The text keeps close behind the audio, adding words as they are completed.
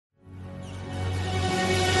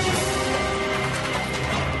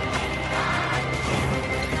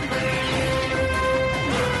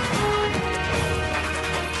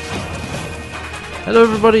Hello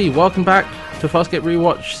everybody, welcome back to Farscape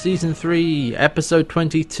Rewatch Season 3, Episode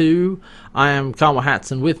 22. I am Karma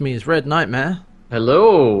Hats and with me is Red Nightmare.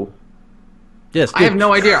 Hello. Yes, I have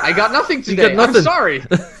no idea. I got nothing today. got nothing. I'm sorry.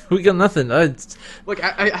 We got nothing. Look,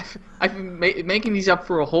 I've been making these up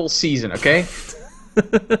for a whole season, okay?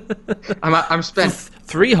 I'm spent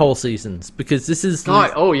 3 whole seasons because this is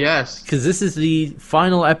God. Oh yes. because this is the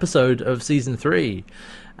final episode of Season 3.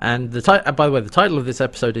 And by the way, the title of this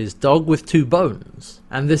episode is Dog with Two Bones.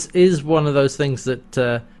 And this is one of those things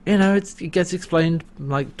that, it gets explained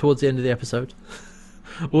like towards the end of the episode.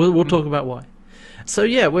 We'll talk about why. So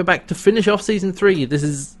yeah, we're back to finish off Season 3. This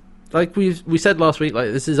is, like we said last week,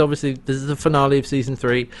 this is the finale of Season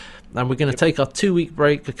 3. And we're going to take our 2-week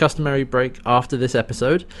break, a customary break, after this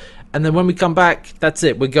episode. And then when we come back, that's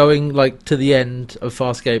it. We're going to the end of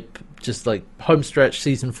Farscape. Just home stretch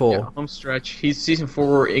season 4. Yeah, home stretch. He's season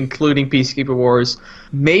 4, including Peacekeeper Wars.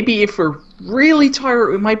 Maybe if we're really tired,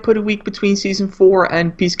 we might put a week between season 4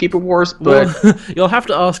 and Peacekeeper Wars. But well, you'll have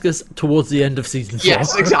to ask us towards the end of season 4.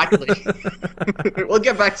 Yes, exactly. We'll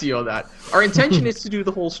get back to you on that. Our intention is to do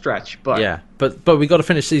the whole stretch, but yeah, but we got to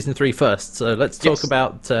finish season 3 first. So let's talk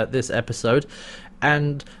about this episode,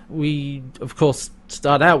 and we of course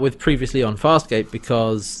start out with previously on Farscape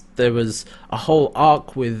because there was a whole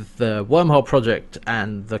arc with the Wormhole Project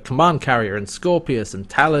and the Command Carrier and Scorpius and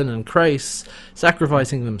Talon and Krace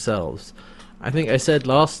sacrificing themselves. I think I said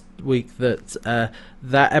last week that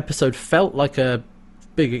that episode felt like a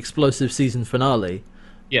big explosive season finale.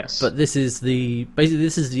 yes. But this is the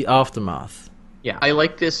aftermath. Yeah, I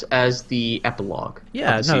like this as the epilogue.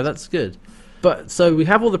 Yeah, of the season. that's good. But so we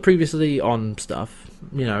have all the previously on stuff,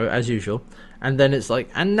 as usual. And then it's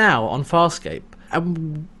and now on Farscape.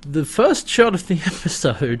 And the first shot of the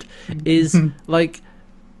episode is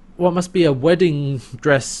what must be a wedding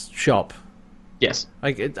dress shop. Yes.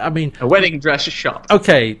 A wedding dress shop.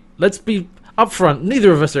 Okay, let's be upfront.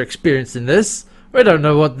 Neither of us are experienced in this. We don't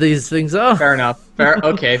know what these things are. Fair enough.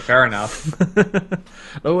 Okay, fair enough.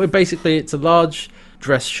 Basically, it's a large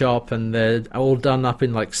dress shop, and they're all done up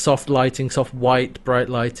in soft lighting, soft white, bright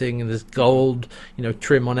lighting, and there's gold,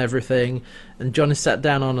 trim on everything. And John is sat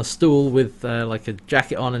down on a stool with a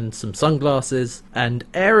jacket on and some sunglasses. And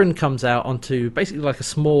Aeryn comes out onto basically a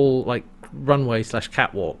small runway /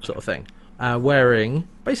 catwalk sort of thing, wearing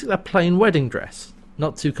basically a plain wedding dress,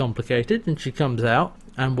 not too complicated. And she comes out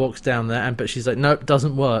and walks down there, but she's like, nope,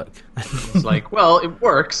 doesn't work. It's well, it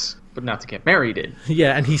works, but not to get married in.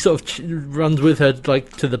 Yeah, and he sort of runs with her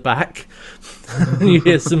to the back. You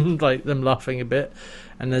hear some them laughing a bit,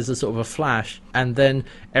 and there's a sort of a flash, and then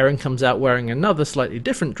Aeryn comes out wearing another slightly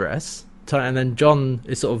different dress, and then John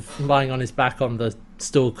is sort of lying on his back on the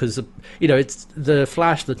stool because it's the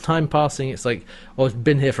flash, the time passing. It's it's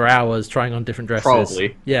been here for hours trying on different dresses.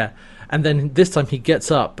 Probably. Yeah. And then this time he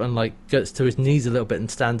gets up and gets to his knees a little bit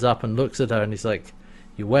and stands up and looks at her and he's like,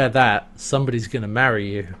 "You wear that, somebody's gonna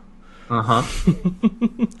marry you."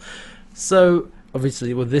 So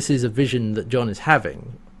obviously, this is a vision that John is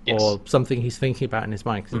having, yes, or something he's thinking about in his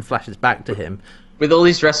mind because it flashes back to him. With all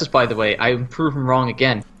these dresses, by the way, I'm proven wrong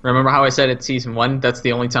again. Remember how I said at season 1 that's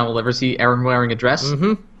the only time we'll ever see Aeryn wearing a dress?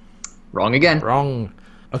 Mm-hmm. Wrong again. Wrong.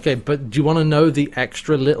 Okay, but do you want to know the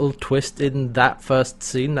extra little twist in that first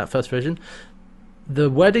scene, that first vision? The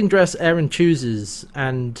wedding dress Aeryn chooses,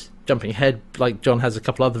 and jumping ahead, John has a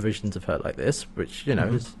couple other visions of her like this, which,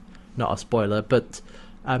 is not a spoiler, but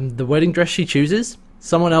the wedding dress she chooses,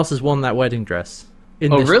 someone else has worn that wedding dress.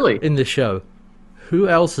 Really? In this show. Who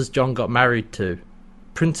else has John got married to?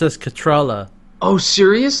 Princess Katrala. Oh,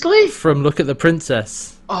 seriously? From Look at the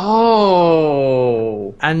Princess.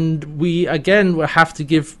 Oh. And we have to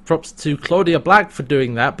give props to Claudia Black for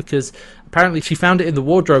doing that, because apparently she found it in the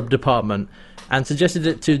wardrobe department and suggested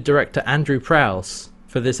it to director Andrew Prowse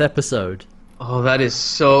for this episode. Oh, that is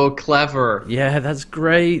so clever. Yeah, that's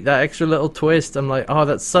great. That extra little twist. I'm like, oh,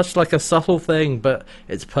 that's such a subtle thing, but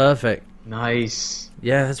it's perfect. Nice.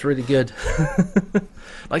 Yeah, that's really good.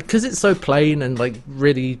 Because it's so plain and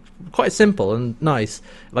really quite simple and nice.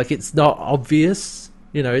 It's not obvious.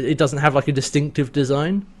 It doesn't have a distinctive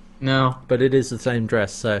design. No. But it is the same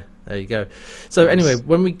dress, so there you go. So anyway,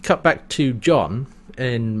 when we cut back to John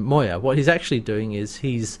in Moya, what he's actually doing is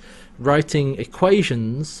he's writing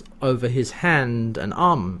equations over his hand and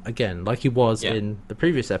arm again, like he was in the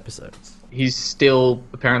previous episodes. He's still,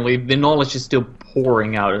 apparently, the knowledge is still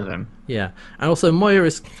pouring out of him. Yeah, and also Moya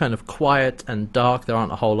is kind of quiet and dark. There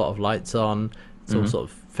aren't a whole lot of lights on. It's all sort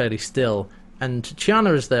of fairly still. And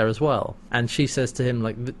Chiana is there as well. And she says to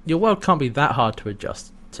him, your world can't be that hard to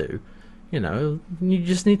adjust to. You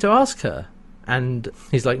just need to ask her. And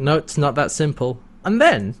he's like, no, it's not that simple. And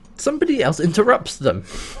then somebody else interrupts them.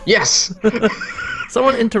 Yes.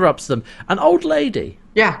 Someone interrupts them. An old lady.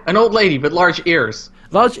 Yeah, an old lady with large ears.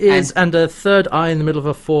 Large ears and a third eye in the middle of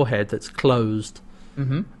her forehead that's closed.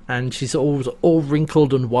 Mm-hmm. And she's all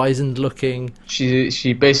wrinkled and wizened looking.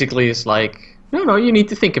 She basically is like, no, you need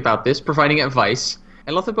to think about this, providing advice.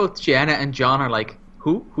 I love that both Gianna and John are like,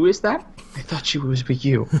 who? Who is that? I thought she was with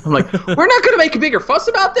you. I'm like, we're not going to make a bigger fuss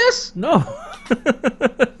about this? No.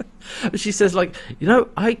 She says, like,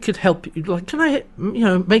 I could help you. Like, can I,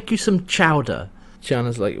 make you some chowder?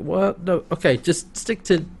 Gianna's like, what? No, okay, just stick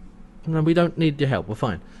to... No, we don't need your help. We're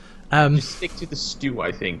fine. Just stick to the stew,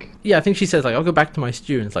 I think. Yeah, I think she says, like, I'll go back to my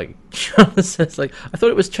stew. And it's like, Gianna says, like, I thought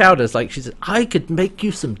it was chowder. It's like, she says, I could make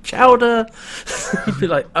you some chowder. You'd be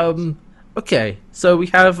like, okay. So we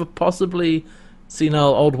have a possibly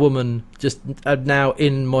senile old woman just now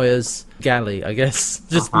in Moya's galley, I guess.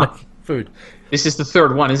 Just making food. This is the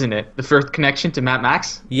third one, isn't it? The first connection to Mad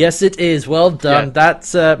Max? Yes, it is. Well done. Yeah.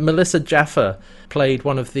 That's Melissa Jaffa. Played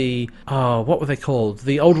one of the what were they called?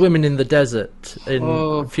 The old women in the desert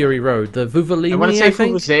in Fury Road. The Vuvolini, I want to say I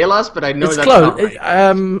think. Vuvuzelas, but I know It's that's close. not right.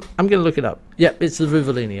 I'm going to look it up. Yep, it's the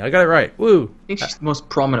Vuvolini. I got it right. Woo! I think she's the most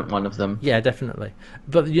prominent one of them. Yeah, definitely.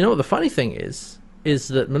 But you know what the funny thing is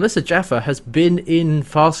that Melissa Jaffa has been in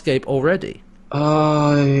Farscape already.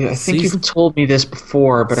 I think you've told me this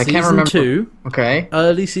before, but I can't remember. Season 2. Okay.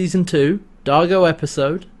 Early Season 2. Dargo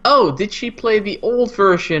episode. Oh, did she play the old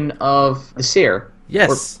version of the Seer?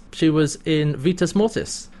 Yes, she was in Vitas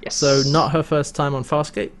Mortis. Yes. So not her first time on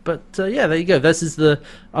Farscape, but yeah, there you go. This is the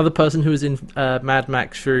other person who was in Mad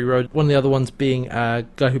Max Fury Road. One of the other ones being a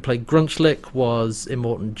guy who played Grunchlick was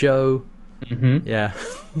Immortan Joe. Mm-hmm. Yeah.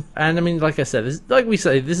 And I mean, like I said, like we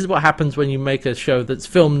say, this is what happens when you make a show that's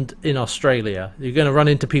filmed in Australia. You're going to run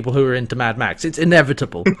into people who are into Mad Max. It's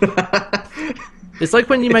inevitable. It's like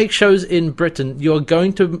when you make shows in Britain, you're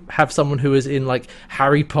going to have someone who is in, like,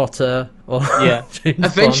 Harry Potter or James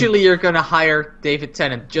Eventually Bond. you're going to hire David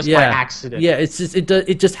Tennant just by accident. Yeah, it's just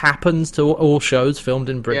it just happens to all shows filmed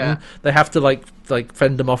in Britain. Yeah. They have to, like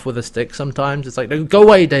fend them off with a stick sometimes. It's like, no, go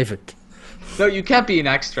away, David. No, you can't be an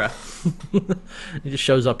extra. He just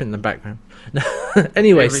shows up in the background.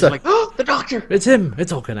 Anyway, Everybody's so... like, oh, the Doctor! It's him.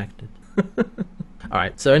 It's all connected. All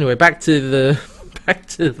right. So anyway, back to the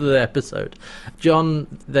episode. John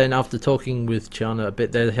then, after talking with Gianna a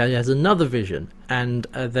bit, there he has another vision, and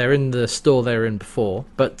they're in the store they were in before,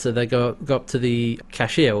 but they go up to the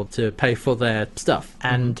cashier to pay for their stuff,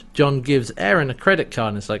 and John gives Erin a credit card,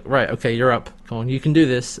 and it's like, right, okay, you're up. Come on, you can do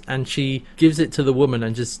this. And she gives it to the woman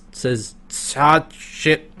and just says, charge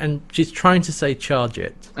it, and she's trying to say charge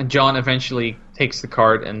it. And John eventually takes the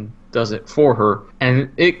card and does it for her, and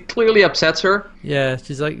it clearly upsets her. Yeah,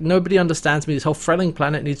 she's like, nobody understands me. This whole Frelling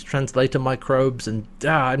planet needs translator microbes, and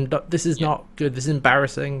this is not good. This is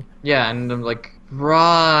embarrassing. Yeah, and I'm like,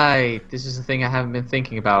 right, this is the thing I haven't been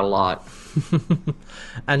thinking about a lot.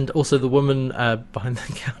 And also the woman behind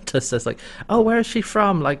the counter says, like, oh, where is she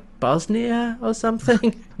from? Like, Bosnia or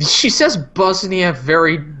something? She says Bosnia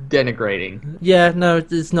very denigrating. Yeah, no,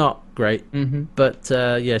 it's not great. Mm-hmm. But,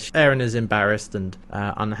 yeah, Erin is embarrassed and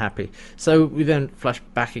unhappy. So we then flash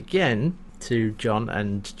back again to John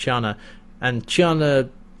and Chiana. And Chiana,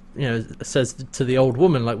 says to the old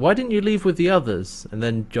woman, like, why didn't you leave with the others? And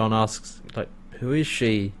then John asks, like, who is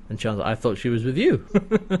she? And Chiana's like, I thought she was with you.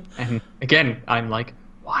 And again, I'm like,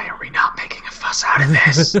 why are we not making a fuss out of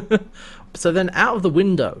this? So then out of the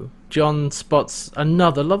window, John spots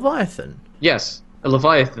another Leviathan. Yes, a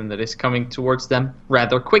Leviathan that is coming towards them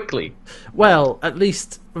rather quickly. Well, at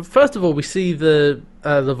least, first of all, we see the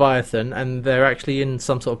Leviathan, and they're actually in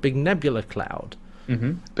some sort of big nebula cloud.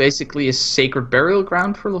 Mm-hmm. Basically a sacred burial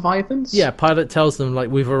ground for Leviathans? Yeah, Pilot tells them, like,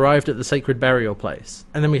 we've arrived at the sacred burial place.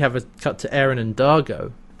 And then we have a cut to Erin and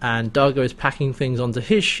Dargo, and Dargo is packing things onto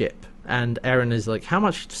his ship. And Erin is like, how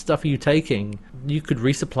much stuff are you taking? You could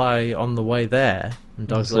resupply on the way there. And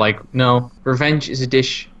Dargo's like, no, revenge is a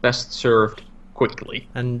dish best served quickly.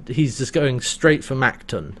 And he's just going straight for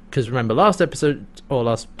Macton. Because remember, last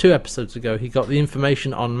two episodes ago, he got the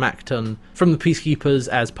information on Macton from the Peacekeepers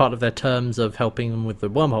as part of their terms of helping them with the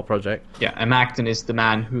Wormhole project. Yeah, and Macton is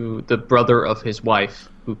the brother of his wife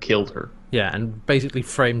who killed her. Yeah, and basically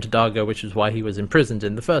framed Dargo, which is why he was imprisoned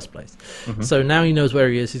in the first place. Mm-hmm. So now he knows where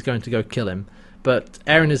he is, he's going to go kill him. But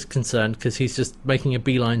Erin is concerned because he's just making a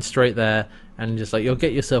beeline straight there and just like, you'll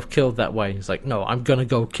get yourself killed that way. He's like, no, I'm going to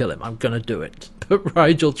go kill him. I'm going to do it. But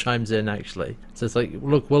Rigel chimes in, actually. So it's like,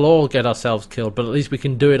 look, we'll all get ourselves killed, but at least we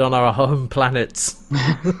can do it on our home planets.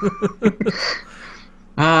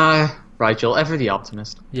 Rigel, ever the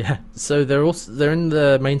optimist. Yeah. So they're in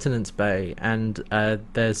the maintenance bay, and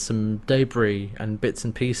there's some debris and bits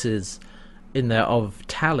and pieces in there of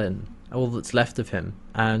Talon, all that's left of him.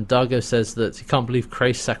 And Dargo says that he can't believe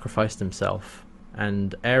Krace sacrificed himself.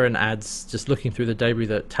 And Aaron adds, just looking through the debris,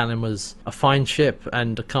 that Talon was a fine ship,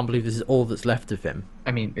 and I can't believe this is all that's left of him.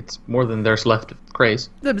 I mean, it's more than there's left of Krace.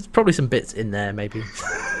 There's probably some bits in there, maybe.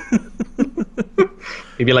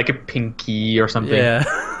 Maybe like a pinky or something. Yeah.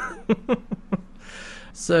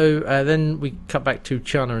 So then we cut back to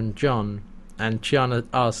Chiana and John, and Chiana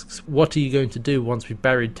asks, what are you going to do once we've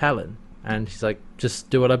buried Talon? And he's like, just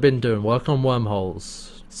do what I've been doing, work on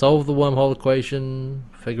wormholes, solve the wormhole equation,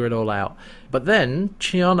 figure it all out. But then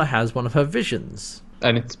Chiana has one of her visions.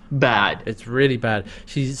 And it's bad. It's really bad.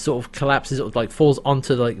 She sort of collapses, sort of like falls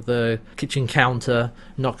onto like the kitchen counter,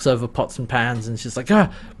 knocks over pots and pans, and she's like,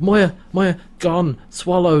 Moya, gone,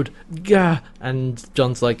 swallowed, gah. And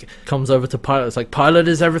John's like, comes over to Pilot, it's like, Pilot,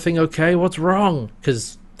 is everything okay? What's wrong?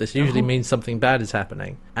 Because this usually means something bad is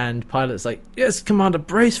happening. And Pilot's like, yes, Commander,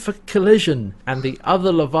 brace for collision. And the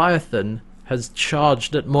other Leviathan has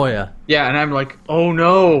charged at Moya. Yeah, and I'm like, oh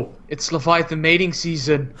no, it's Leviathan mating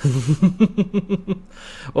season.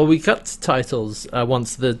 Well, we cut to titles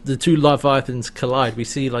once the two Leviathans collide. We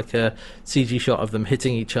see like a CG shot of them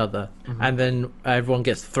hitting each other, and then everyone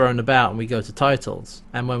gets thrown about, and we go to titles.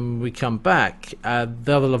 And when we come back,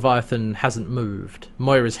 the other Leviathan hasn't moved.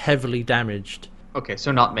 Moya is heavily damaged. Okay,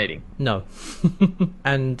 so not mating. No.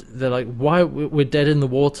 And they're like, why? We're dead in the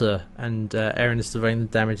water. And Aaron is surveying the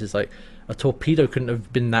damage. It's like, a torpedo couldn't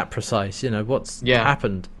have been that precise. You know, what's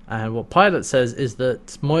happened? And what Pilot says is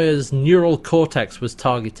that Moya's neural cortex was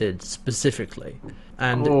targeted specifically.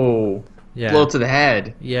 And blow to the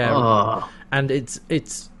head. Yeah. Ugh. And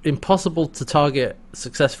it's impossible to target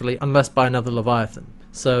successfully unless by another Leviathan.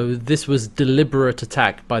 So this was deliberate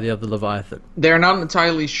attack by the other Leviathan. They're not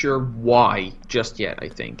entirely sure why just yet, I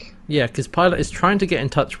think. Yeah, because Pilot is trying to get in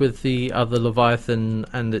touch with the other Leviathan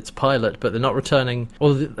and its pilot, but they're not returning,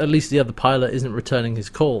 or at least the other pilot isn't returning his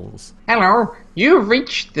calls. Hello, you've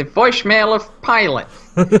reached the voicemail of Pilot.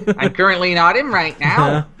 I'm currently not in right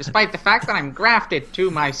now, despite the fact that I'm grafted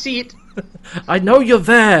to my seat. I know you're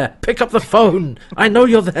there! Pick up the phone! I know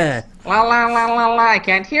you're there! La la la la la, I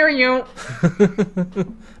can't hear you.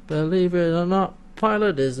 Believe it or not,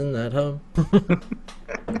 Pilot isn't at home.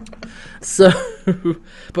 So,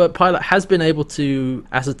 but Pilot has been able to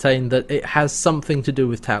ascertain that it has something to do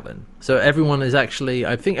with Talon. So everyone is actually,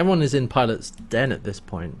 I think everyone is in Pilot's den at this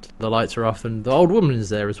point. The lights are off and the old woman is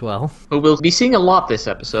there as well. Who we'll be seeing a lot this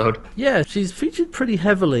episode. Yeah, she's featured pretty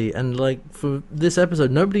heavily, and like for this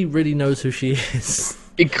episode, nobody really knows who she is.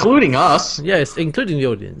 Including us. Yes, including the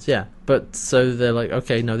audience, yeah. But so they're like,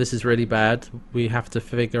 okay, no, this is really bad. We have to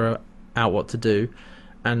figure out what to do.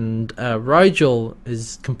 And Rigel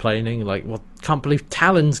is complaining, like, well, can't believe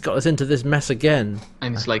Talon's got us into this mess again.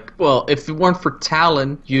 And it's like, well, if it weren't for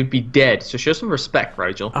Talon, you'd be dead. So show some respect,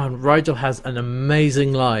 Rigel. And Rigel has an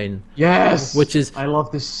amazing line. Yes! Which is... I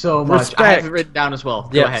love this so much. Respect. I have it written down as well.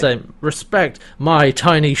 Go ahead. Same. Respect my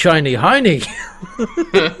tiny, shiny hiney.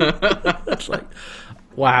 It's like,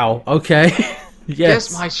 wow, okay. Yes.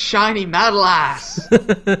 Kiss my shiny metal ass.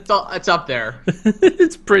 It's up there.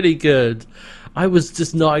 It's pretty good. I was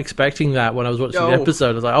just not expecting that when I was watching the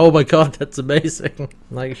episode. I was like, oh my god, that's amazing.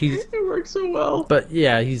 Like, it works so well. But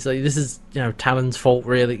yeah, he's like, this is, Talon's fault,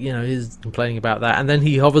 really. He's complaining about that. And then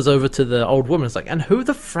he hovers over to the old woman. It's like, and who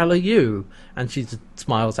the frell are you? And she just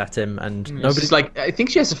smiles at him, and nobody's like, I think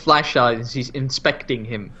she has a flashlight and she's inspecting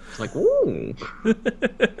him. It's like, ooh.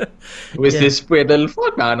 Who is this weird little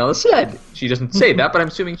frogman on a sled? She doesn't say that, but I'm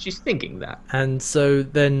assuming she's thinking that. And so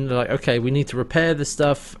then they're like, okay, we need to repair this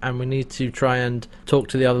stuff, and we need to try and talk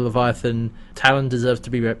to the other Leviathan. Talon deserves to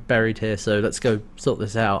be buried here, so let's go sort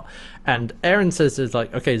this out. And Aaron says, "It's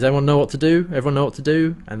like, okay, does everyone know what to do? Everyone know what to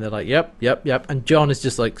do?" And they're like, yep. And John is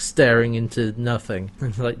just like staring into nothing.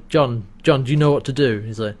 And he's like, John, do you know what to do?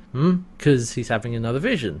 He's like, because he's having another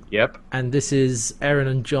vision. Yep. And this is Aaron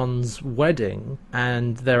and John's wedding,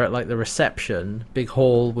 and they're at like the reception, big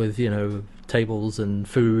hall with, tables and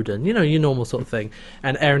food and, your normal sort of thing.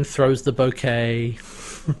 And Aaron throws the bouquet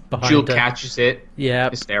behind Jewel her. catches it. Yeah.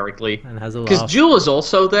 Hysterically. And has a laugh. Because Jewel is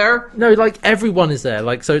also there. No, like, everyone is there.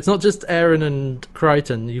 Like, so it's not just Aaron and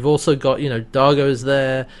Crichton. You've also got, Dargo's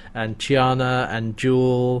there, and Chiana, and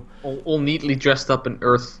Jewel. All neatly dressed up in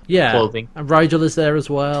Earth clothing. And Rigel is there as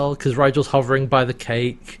well, because Rigel's hovering by the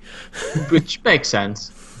cake. Which makes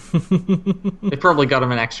sense. They probably got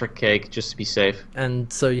him an extra cake just to be safe.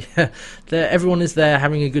 And so everyone is there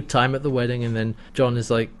having a good time at the wedding, and then John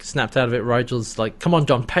is like snapped out of it. Rigel's like, come on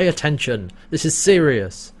John, pay attention, this is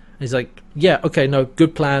serious. he's like, yeah, okay, no,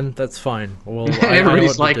 good plan, that's fine. Well, I know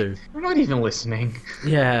Everybody's what like, to do. we're not even listening.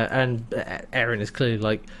 Yeah, and Aaron is clearly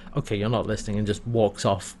like, okay, you're not listening, and just walks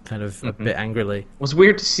off kind of a bit angrily. It was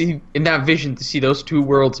weird to see, in that vision, to see those two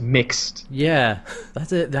worlds mixed. Yeah,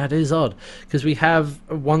 that's it. That is odd, because we have,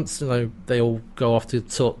 once they all go off to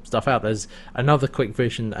sort stuff out, there's another quick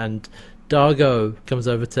vision, and Dargo comes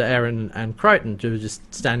over to Aaron and Crichton, who are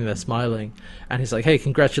just standing there smiling, and he's like, hey,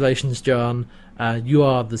 congratulations, John. You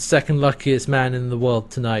are the second luckiest man in the world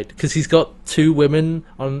tonight, because he's got two women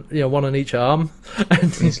on, one on each arm,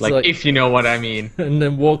 and He's like, if you know what I mean. and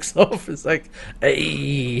then walks off. It's like,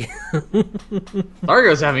 hey,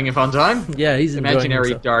 Dargo's having a fun time. yeah, he's enjoying Imaginary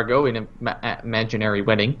himself. Dargo in an imaginary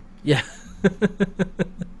wedding. Yeah.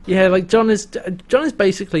 Yeah, like John is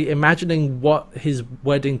basically imagining what his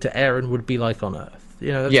wedding to Aaron would be like on Earth.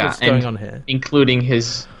 That's what's going on here. Including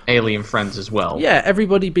his alien friends as well. Yeah,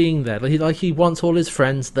 everybody being there. He wants all his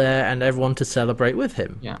friends there and everyone to celebrate with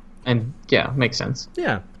him. Yeah, and yeah, makes sense.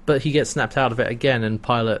 Yeah, but he gets snapped out of it again, and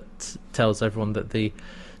Pilot tells everyone that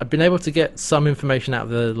I've been able to get some information out of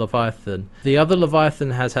the Leviathan. The other Leviathan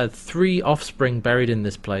has had 3 offspring buried in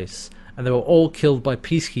this place, and they were all killed by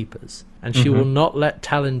peacekeepers. And she will not let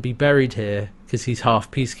Talon be buried here because he's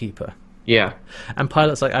half peacekeeper. Yeah. And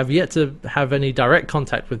Pilot's like, I've yet to have any direct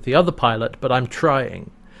contact with the other pilot, but I'm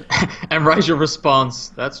trying. And Riser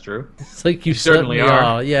responds, that's true. It's like, you certainly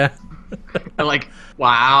are. Yeah. I'm like,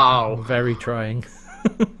 wow. Very trying.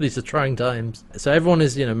 These are trying times. So everyone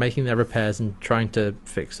is, making their repairs and trying to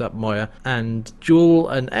fix up Moya. And Jewel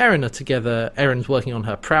and Aaron are together. Aaron's working on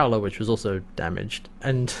her prowler, which was also damaged.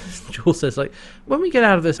 And Jewel says, like, when we get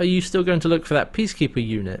out of this, are you still going to look for that Peacekeeper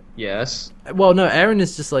unit? Yes. Well, no, Aaron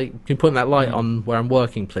is just like, can you put that light on where I'm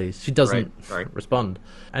working, please? She doesn't Right. respond.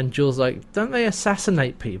 And Jewel's like, don't they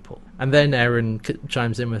assassinate people? And then Aaron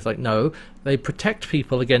chimes in with, like, no, they protect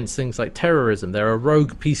people against things like terrorism. They're a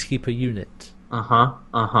rogue Peacekeeper unit. And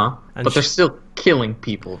But they're still killing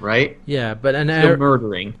people, right? Yeah, but Still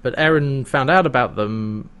murdering. But Aaron found out about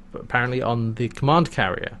them apparently on the command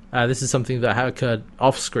carrier. This is something that had occurred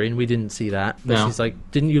off screen. We didn't see that. But No. she's like,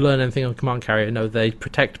 didn't you learn anything on command carrier? No, they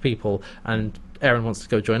protect people, and Aaron wants to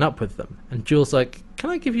go join up with them. And Jules like, can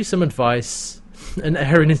I give you some advice? And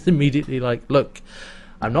Aaron is immediately like, look,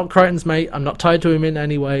 I'm not Crichton's mate. I'm not tied to him in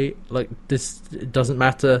any way. Like, it doesn't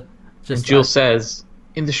matter. And Jules says,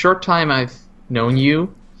 in the short time I've known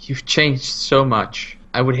you, you've changed so much.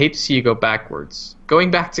 I would hate to see you go backwards. Going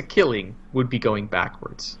back to killing would be going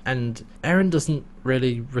backwards. And Erin doesn't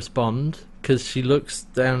really respond because she looks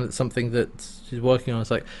down at something that she's working on.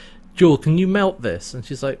 It's like, Jewel, can you melt this? And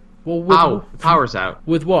she's like, well, power's out.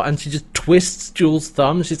 With what? And she just twists Jewel's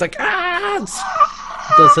thumb. She's like, ah!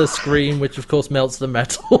 Does her scream, which of course melts the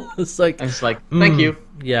metal. It's like, thank you.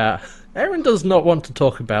 Yeah. Erin does not want to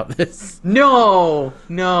talk about this. No.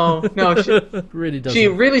 She Really doesn't. She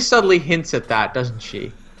really subtly hints at that, doesn't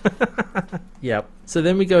she? Yep. So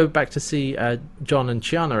then we go back to see John and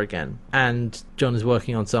Chiana again. And John is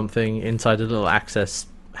working on something inside a little access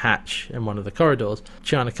hatch in one of the corridors.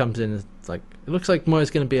 Chiana comes in and it's like, it looks like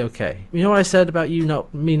Moya's going to be okay. You know what I said about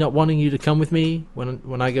me not wanting you to come with me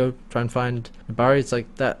when I go try and find Nabari? It's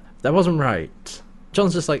like, that wasn't right.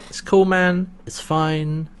 John's just like, it's cool, man. It's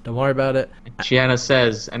fine. Don't worry about it. Chiana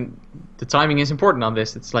says, and the timing is important on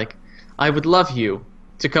this, it's like, I would love you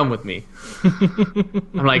to come with me.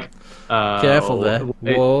 I'm like, careful there.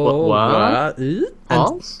 Whoa, what?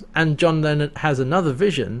 And John then has another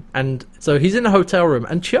vision, and so he's in a hotel room,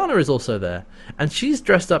 and Chiana is also there, and she's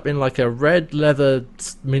dressed up in like a red leather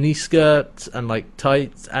miniskirt and like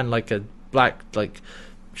tights and like a black like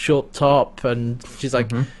short top, and she's like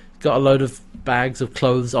got a load of bags of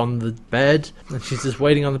clothes on the bed, and she's just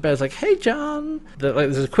waiting on the bed. It's like, hey, John.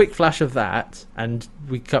 There's a quick flash of that, and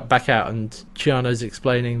we cut back out, and Chiana's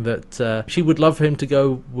explaining that she would love for him to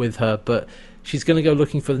go with her, but she's going to go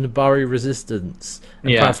looking for the Nabari resistance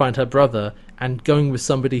and try to find her brother, and going with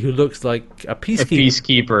somebody who looks like a peacekeeper. A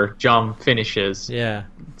peacekeeper, John finishes. Yeah.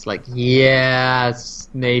 It's like, it's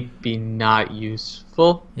maybe not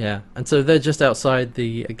useful. Yeah. And so they're just outside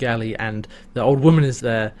the galley, and the old woman is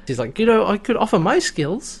there. She's like, I could offer my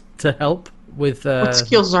skills to help with... what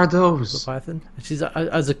skills are those? Leviathan. And she's like,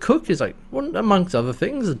 as a cook, she's like, well, amongst other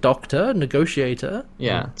things, a doctor, negotiator.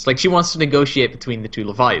 Yeah. It's like she wants to negotiate between the two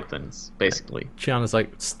Leviathans, basically. Chiana's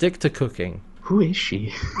like, stick to cooking. Who is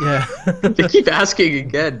she? Yeah. They keep asking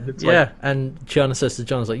again. It's and Chiana says to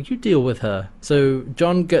John, like, you deal with her. So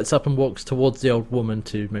John gets up and walks towards the old woman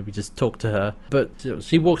to maybe just talk to her. But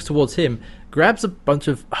she walks towards him, grabs a bunch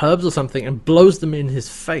of herbs or something, and blows them in his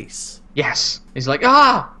face. Yes. He's like,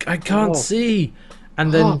 I can't see.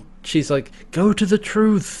 And then she's like, go to the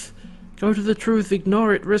truth. Go to the truth,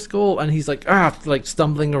 ignore it, risk all. And he's like, like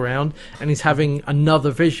stumbling around, and he's having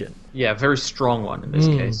another vision. Yeah, very strong one in this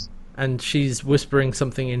case. And she's whispering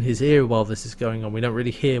something in his ear while this is going on. We don't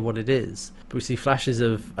really hear what it is, but we see flashes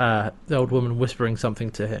of the old woman whispering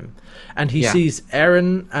something to him. And he sees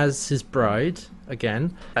Erin as his bride,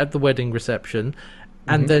 again, at the wedding reception.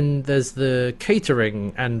 And then there's the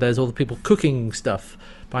catering, and there's all the people cooking stuff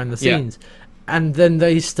behind the scenes. And then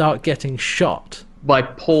they start getting shot. By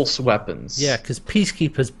pulse weapons. Yeah, because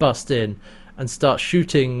peacekeepers bust in and start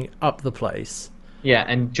shooting up the place. Yeah,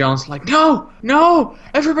 and John's like, no,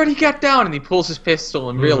 everybody get down. And he pulls his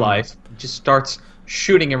pistol in real life and just starts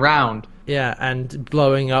shooting around. Yeah, and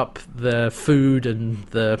blowing up the food and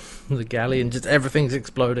the galley, and just everything's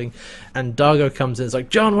exploding. And Dargo comes in, it's like,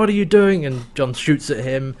 John, what are you doing? And John shoots at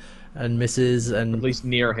him and misses, and At least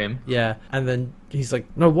near him. yeah, and then he's like,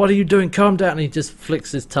 no, what are you doing? Calm down. And he just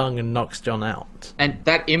flicks his tongue and knocks John out. And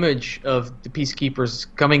that image of the peacekeepers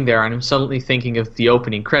coming there, and I'm suddenly thinking of the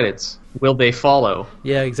opening credits. Will they follow?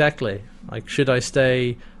 Yeah, exactly. Like, should I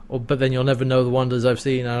stay? But then you'll never know the wonders I've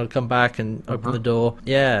seen. I'll come back and open the door.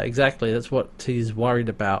 Yeah, exactly. That's what he's worried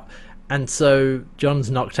about. And so John's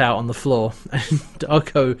knocked out on the floor, and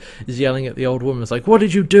Darko is yelling at the old woman. It's like, what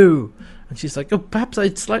did you do? And she's like, oh, perhaps I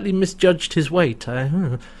slightly misjudged his weight.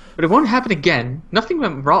 But it won't happen again. Nothing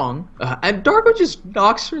went wrong. And Dargo just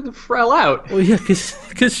knocks her the frell out. Well, yeah,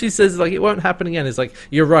 because she says, like, it won't happen again. It's like,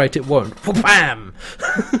 you're right, it won't. Bam!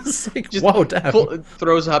 It's like, Just whoa, damn.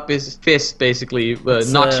 throws up his fist, basically,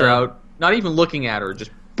 knocks her out. Not even looking at her,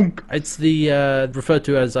 just boom. It's the, referred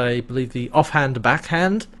to as, I believe, the offhand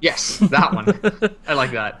backhand. Yes, that one. I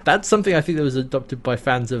like that. That's something I think that was adopted by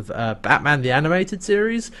fans of Batman the Animated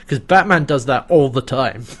Series, because Batman does that all the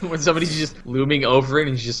time. When somebody's just looming over it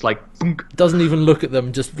and he's just like, boom. Doesn't even look at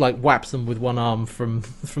them, just like whaps them with one arm from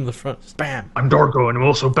the front. Just bam! I'm Dargo and I'm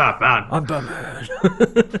also Batman. I'm Batman.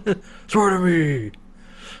 Swear to me.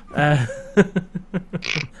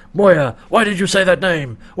 Moya, why did you say that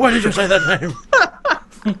name? Why did you say that name?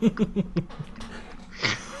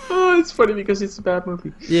 Oh, it's funny because it's a bad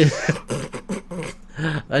movie. Yeah.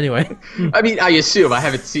 Anyway. I mean, I assume. I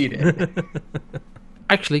haven't seen it.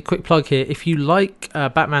 Actually, quick plug here. If you like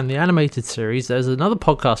Batman the Animated Series, there's another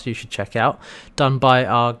podcast you should check out, done by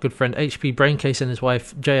our good friend HP Braincase and his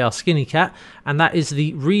wife JR Skinny Cat, and that is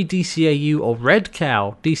the Re-DCAU or Red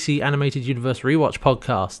Cow DC Animated Universe Rewatch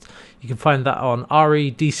podcast. You can find that on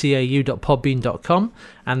redcau.podbean.com,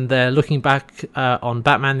 and they're looking back on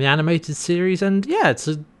Batman the Animated Series, and yeah, it's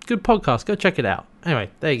a good podcast. Go check it out. Anyway,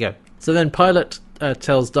 there you go. So then Pilot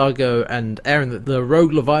tells Dargo and Erin that the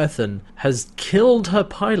rogue Leviathan has killed her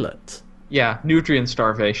pilot. Yeah, nutrient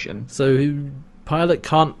starvation. So Pilot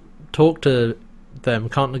can't talk to them,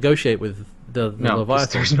 can't negotiate with the Leviathan.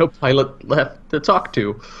 There's no pilot left to talk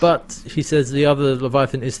to. But he says the other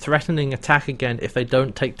Leviathan is threatening attack again if they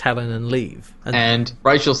don't take Talon and leave. And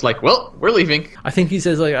Raichel's like, well, we're leaving. I think he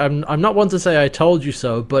says, like, I'm not one to say I told you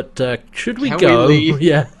so, but should we Can go? we leave?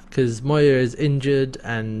 Yeah, because Moya is injured,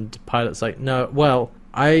 and Pilot's like, no, well,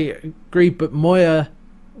 I agree, but Moya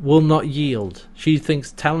will not yield. She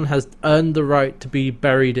thinks Talon has earned the right to be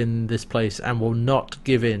buried in this place and will not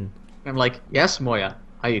give in. I'm like, yes, Moya,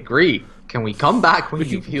 I agree. Can we come back when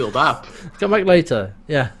you've healed up? Come back later,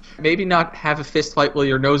 yeah. Maybe not have a fist fight while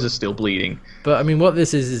your nose is still bleeding. But I mean, what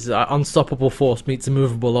this is unstoppable force meets a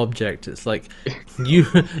movable object. It's like, you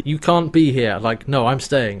can't be here. Like, no, I'm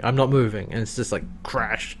staying. I'm not moving. And it's just like,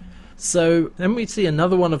 crash. So then we see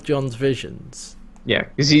another one of John's visions. Yeah,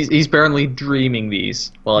 because he's apparently dreaming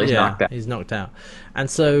these while he's knocked out. He's knocked out. And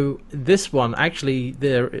so this one, actually,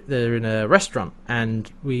 they're in a restaurant, and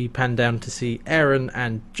we pan down to see Erin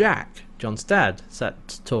and Jack, John's dad,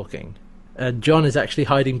 sat talking. John is actually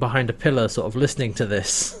hiding behind a pillar, sort of listening to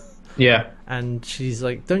this. Yeah. And she's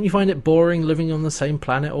like, don't you find it boring living on the same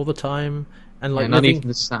planet all the time? And like, not even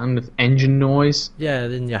the sound of engine noise. Yeah,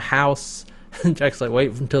 in your house. And Jack's like,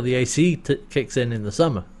 wait until the AC kicks in the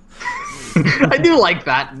summer. I do like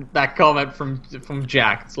that comment from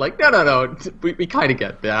Jack. It's like, no, we kind of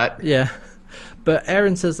get that. Yeah. But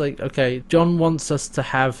Erin says, like, okay, John wants us to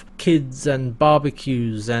have kids and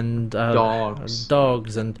barbecues and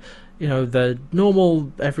dogs and, you know, the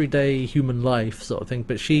normal everyday human life sort of thing.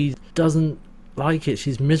 But she doesn't like it.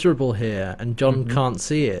 She's miserable here, and John can't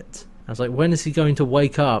see it. I was like, when is he going to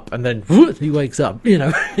wake up? And then he wakes up, you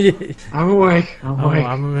know. I'm awake.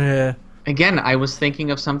 I'm here. Again, I was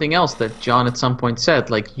thinking of something else that John at some point said,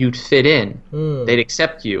 like, you'd fit in. They'd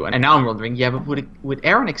accept you. And now I'm wondering, yeah, but would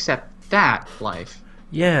Erin accept that life?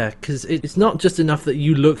 Yeah, because it's not just enough that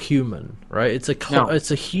you look human, right?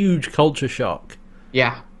 It's a huge culture shock.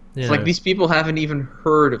 Yeah. You It's know. like these people haven't even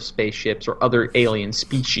heard of spaceships or other alien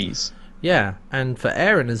species. Yeah, and for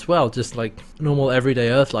Erin as well, just like normal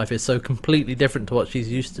everyday Earth life is so completely different to what she's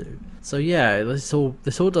used to. So yeah, this all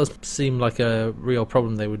does seem like a real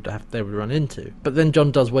problem they would run into. But then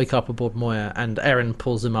John does wake up aboard Moya, and Erin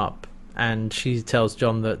pulls him up, and she tells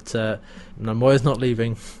John that no, Moya's not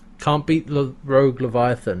leaving, can't beat Rogue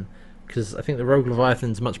Leviathan, because I think the Rogue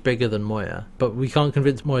Leviathan's much bigger than Moya, but we can't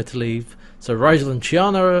convince Moya to leave. So Rigel and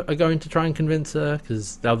Chiana are going to try and convince her,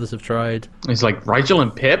 because the others have tried. It's like Rigel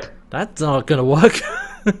and Pip. That's not going to work.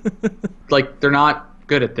 Like, they're not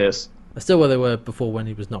good at this. They're still where they were before when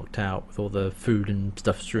he was knocked out, with all the food and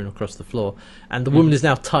stuff strewn across the floor. And the woman is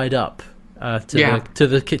now tied up to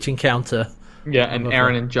the kitchen counter. Yeah, and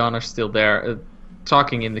Erin and John are still there,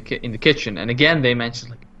 talking in the kitchen. And again, they mention,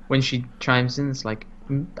 like, when she chimes in, it's like,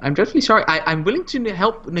 I'm dreadfully sorry. I'm willing to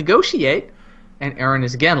help negotiate. And Erin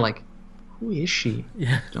is again like, who is she?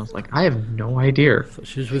 Yeah. John's like, I have no idea.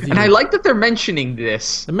 She was with you. And I like that they're mentioning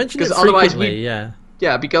this. They mention it otherwise frequently, yeah.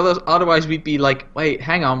 Yeah, because otherwise we'd be like, wait,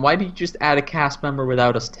 hang on, why did you just add a cast member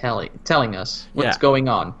without us telling us what's going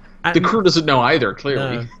on? The crew doesn't know either,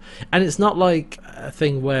 clearly. No. And it's not like a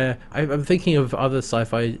thing where I'm thinking of other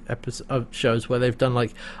sci-fi shows where they've done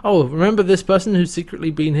like, oh, remember this person who's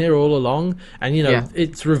secretly been here all along? And, you know,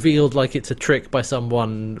 it's revealed like it's a trick by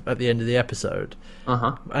someone at the end of the episode.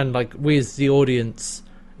 Uh-huh. And, like, we as the audience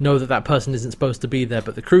know that person isn't supposed to be there,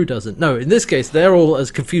 but the crew doesn't. No, in this case, they're all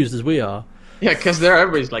as confused as we are. Yeah, because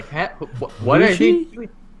everybody's like, what are they doing?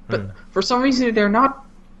 But for some reason, they're not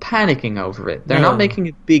panicking over it. They're not making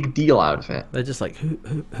a big deal out of it. They're just like,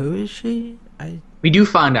 who is she? We do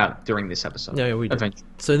find out during this episode. Yeah, we do. Eventually.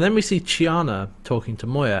 So then we see Chiana talking to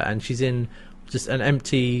Moya, and she's in just an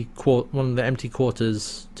empty one of the empty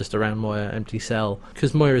quarters just around Moya, empty cell.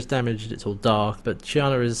 Because Moya is damaged, it's all dark, but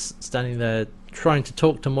Chiana is standing there trying to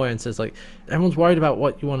talk to Moya and says, like, everyone's worried about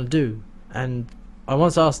what you want to do. And I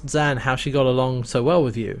once asked Zan how she got along so well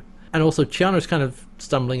with you. And also, Chiana's kind of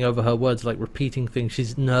stumbling over her words, like repeating things.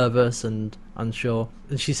 She's nervous and unsure.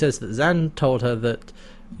 And she says that Zan told her that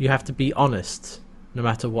you have to be honest, no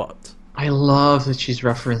matter what. I love that she's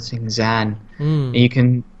referencing Zan. And you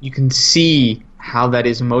can see how that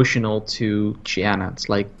is emotional to Chiana. It's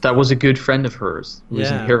like, that was a good friend of hers who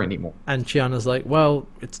isn't here anymore. And Chiana's like, well,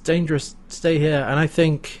 it's dangerous to stay here. And I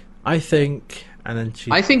think, and then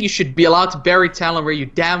she... I think you should be allowed to bury Talon where you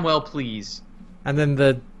damn well please. And then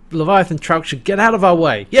the Leviathan Trout should get out of our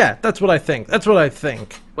way. Yeah, that's what I think.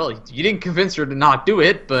 Well, you didn't convince her to not do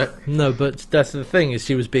it, but... No, but that's the thing, is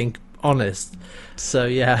she was being honest. So,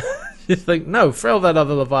 yeah. She's like, no, throw that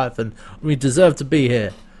other Leviathan. We deserve to be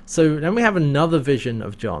here. So then we have another vision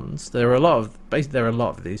of John's. There are a lot of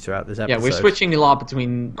these throughout this episode. Yeah, we're switching a lot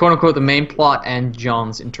between, quote-unquote, the main plot and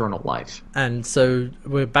John's internal life. And so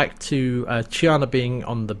we're back to Chiana being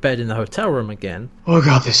on the bed in the hotel room again. Oh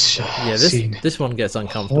god, this scene. This one gets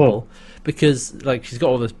uncomfortable. Because, like, she's got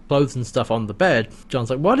all this clothes and stuff on the bed. John's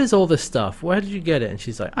like, what is all this stuff? Where did you get it? And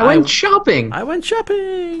she's like, I went shopping!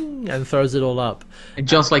 And throws it all up. And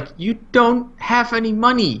John's like, you don't have any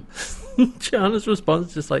money! Chiana's response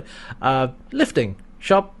is just like, lifting.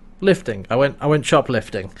 Shoplifting. I went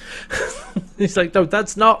shoplifting. He's like, no,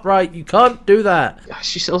 that's not right. You can't do that.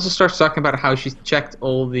 She also starts talking about how she's checked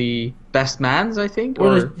all the best mans, I think.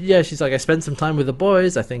 Yeah, she's like, I spent some time with the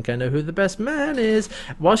boys. I think I know who the best man is.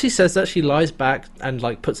 While she says that, she lies back and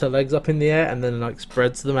like puts her legs up in the air and then like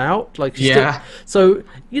spreads them out. Like, so,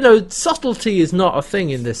 you know, subtlety is not a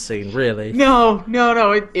thing in this scene, really. No,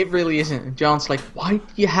 it really isn't. John's like, why do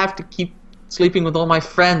you have to keep sleeping with all my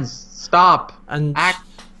friends? Stop. And act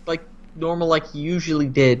like normal like you usually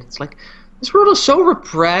did. It's like, this world is so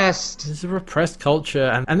repressed. It's a repressed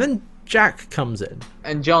culture. And then Jack comes in.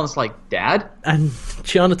 And John's like, Dad? And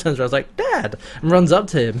Chiana turns around, like, Dad! And runs up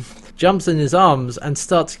to him, jumps in his arms, and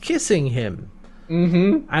starts kissing him.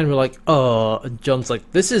 Mm-hmm. And we're like, oh. And John's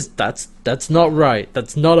like, that's not right.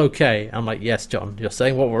 That's not okay. I'm like, yes, John, you're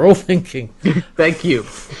saying what we're all thinking. Thank you.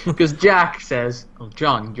 Because Jack says, oh,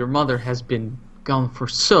 John, your mother has been gone for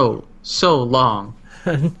so long.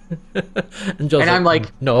 And John's I'm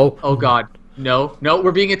like, no. Oh God, no,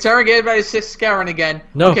 we're being interrogated by Scarron again.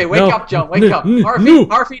 No, okay, wake up, John, wake up.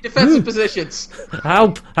 Harvey, defensive positions.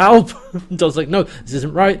 Help. And John's like, no, this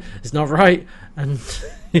isn't right. It's not right. And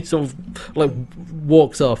he sort of like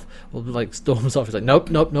walks off, or like storms off. He's like, nope.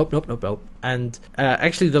 And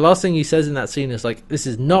actually, the last thing he says in that scene is like, this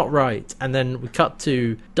is not right. And then we cut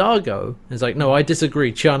to Dargo, and he's like, no, I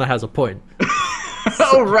disagree. Chiana has a point.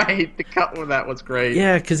 Oh right, the cut with that was great.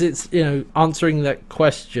 Yeah, because it's, you know, answering that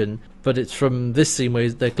question but it's from this scene where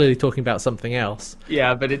they're clearly talking about something else.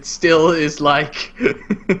 Yeah, but it still is like...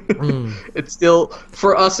 It's still,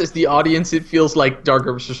 for us as the audience, it feels like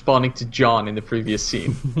Dargo was responding to John in the previous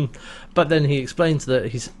scene. But then he explains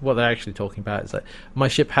that what they're actually talking about is that my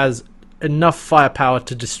ship has enough firepower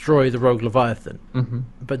to destroy the rogue Leviathan.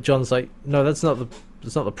 But John's like, no, that's not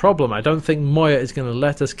the problem. I don't think Moya is going to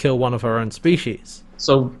let us kill one of our own species.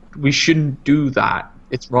 So we shouldn't do that.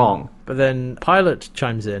 It's wrong. But then Pilot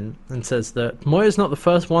chimes in and says that Moya's not the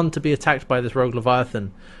first one to be attacked by this rogue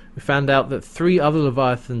Leviathan. We found out that 3 other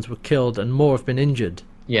Leviathans were killed and more have been injured.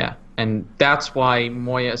 Yeah, and that's why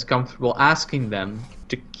Moya is comfortable asking them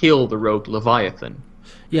to kill the rogue Leviathan.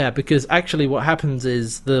 Yeah, because actually what happens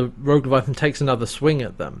is the rogue Leviathan takes another swing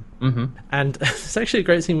at them. And it's actually a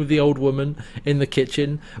great scene with the old woman in the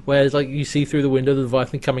kitchen, where it's like you see through the window the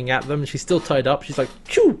Leviathan coming at them, and she's still tied up. She's like,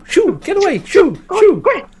 shoo, shoo, get away, shoo, shoo.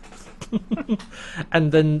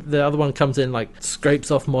 And then the other one comes in, like,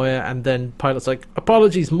 scrapes off Moya, and then Pilot's like,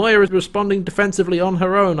 apologies, Moya is responding defensively on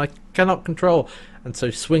her own, I cannot control. And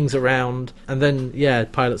so swings around, and then, yeah,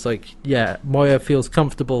 Pilot's like, yeah, Moya feels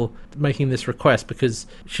comfortable making this request because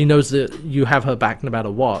she knows that you have her back no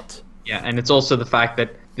matter what. Yeah, and it's also the fact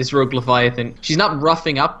that this rogue Leviathan, she's not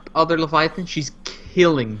roughing up other Leviathans, she's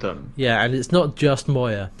killing them. Yeah, and it's not just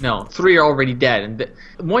Moya. No, 3 are already dead. And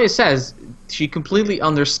Moya says she completely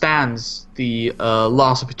understands the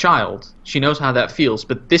loss of a child. She knows how that feels,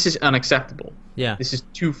 but this is unacceptable. Yeah. This is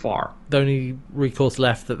too far. The only recourse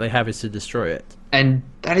left that they have is to destroy it. And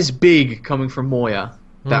that is big coming from Moya,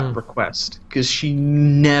 that request. Because she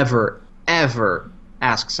never, ever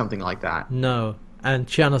asks something like that. No. And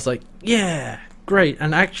Chiana's like, yeah, great.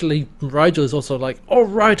 And actually, Rigel is also like, all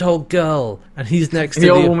right, old girl. And he's next to the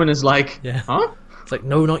old woman is like, yeah. Huh? It's like,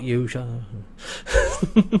 no, not you, Chiana.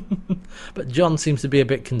 But John seems to be a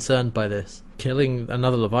bit concerned by this. Killing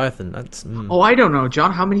another Leviathan, that's... Oh, I don't know,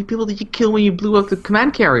 John. How many people did you kill when you blew up the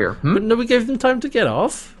command carrier? But no, we gave them time to get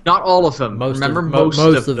off. Not all of them. Most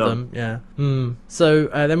of them, yeah. So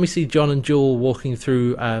then we see John and Jewel walking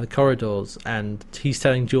through the corridors, and he's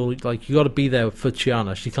telling Jewel, like, you got to be there for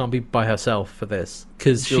Chiana. She can't be by herself for this.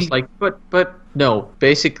 Because she was like, but no.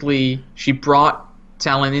 Basically, she brought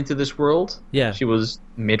Talon into this world. Yeah. She was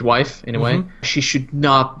midwife, in a way. She should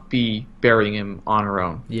not be burying him on her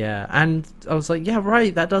own. Yeah, and I was like, yeah,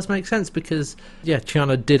 right, that does make sense, because, yeah,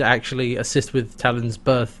 Chiana did actually assist with Talon's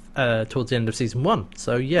birth towards the end of Season 1.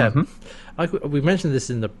 So, yeah, we mentioned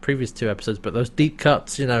this in the previous 2 episodes, but those deep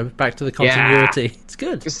cuts, you know, back to the continuity, it's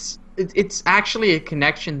good. It's actually a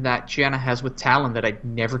connection that Chiana has with Talon that I'd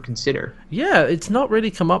never consider. Yeah, it's not really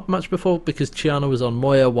come up much before because Chiana was on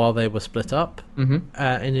Moya while they were split up.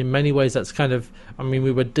 And in many ways that's kind of... I mean,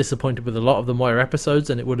 we were disappointed with a lot of the Moya episodes,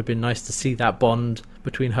 and it would have been nice to see that bond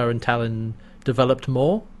between her and Talon developed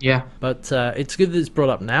more. Yeah. But it's good that it's brought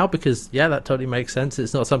up now because, yeah, that totally makes sense.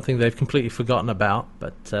 It's not something they've completely forgotten about.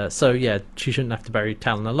 But so, yeah, she shouldn't have to bury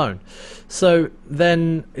Talon alone. So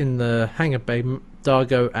then in the hangar bay...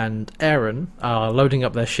 Dargo and Aaron are loading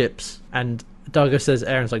up their ships, and Dargo says,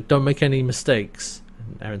 Aaron's like, don't make any mistakes.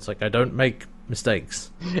 And Aaron's like, I don't make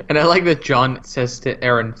mistakes. And I like that John says to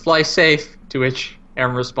Aaron, fly safe, to which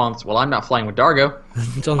Aaron responds, well, I'm not flying with Dargo.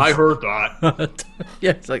 I heard that.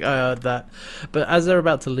 Yeah, it's like, I heard that. But as they're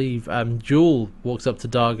about to leave, Jewel walks up to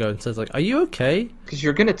Dargo and says, like, are you okay? Because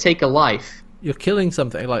you're going to take a life. You're killing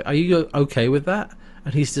something. Like, are you okay with that?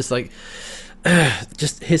 And he's just like...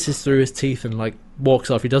 just hisses through his teeth and like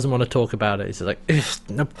walks off. He doesn't want to talk about it. He's like,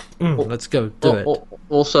 no, let's go do it.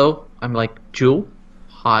 Also, I'm like, Jewel,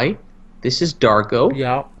 hi, this is Dargo.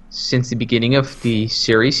 Yeah. Since the beginning of the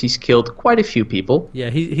series, he's killed quite a few people.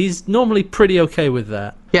 Yeah, he's normally pretty okay with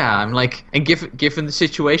that. Yeah, I'm like, and given the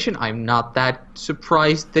situation, I'm not that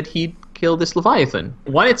surprised that he'd kill this Leviathan.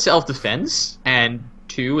 1, it's self-defense, and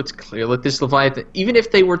 2, it's clear that this Leviathan, even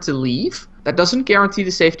if they were to leave, that doesn't guarantee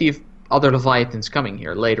the safety of other Leviathans coming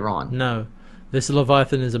here later on. No. This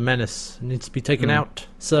Leviathan is a menace. It needs to be taken out.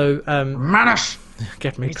 So, menace!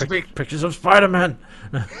 Get me pictures of Spider-Man!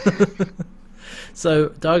 So,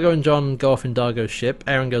 Dargo and John go off in Dargo's ship.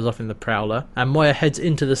 Aaron goes off in the Prowler. And Moya heads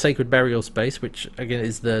into the Sacred Burial Space, which, again,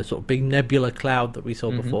 is the sort of big nebula cloud that we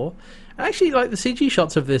saw before. And actually, like, the CG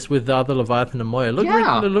shots of this with the other Leviathan and Moya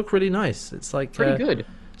look really nice. It's like... pretty good.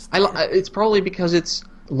 It's probably because it's...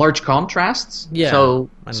 large contrasts, so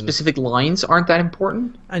specific lines aren't that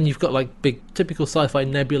important. And you've got like big typical sci-fi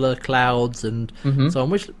nebula clouds and so on,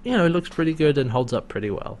 which, you know, looks pretty good and holds up pretty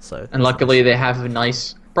well. So and luckily they have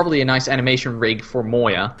probably a nice animation rig for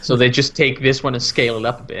Moya, so they just take this one and scale it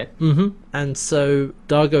up a bit. And so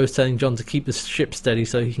Dargo is telling John to keep the ship steady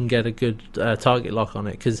so he can get a good target lock on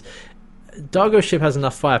it, because Dargo's ship has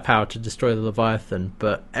enough firepower to destroy the Leviathan,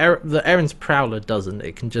 but the Erin's Prowler doesn't.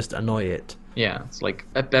 It can just annoy it. Yeah, it's like,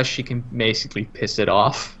 at best she can basically piss it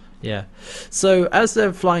off. Yeah. So as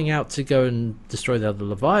they're flying out to go and destroy the other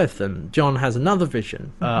Leviathan, John has another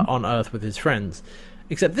vision on Earth with his friends.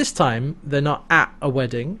 Except this time, they're not at a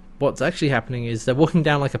wedding. What's actually happening is they're walking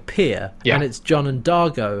down like a pier, and it's John and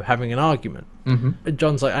Dargo having an argument. And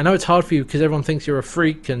John's like, I know it's hard for you because everyone thinks you're a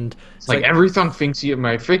freak, and... It's like everyone thinks you're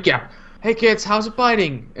my freak, yeah. Hey kids, how's it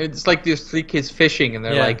biting? It's like there's 3 kids fishing, and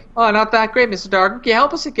they're like, oh, not that great, Mr. Dargo. Can you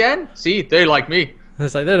help us again? See, they like me.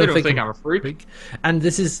 It's like, they don't think I'm a freak. And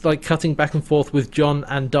this is like cutting back and forth with John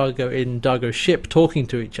and Dargo in Dargo's ship talking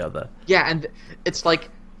to each other. Yeah, and it's like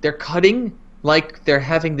they're cutting like they're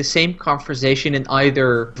having the same conversation in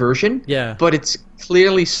either version. Yeah. But it's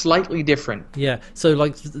clearly slightly different. Yeah. So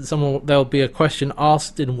like there'll be a question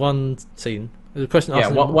asked in one scene. The question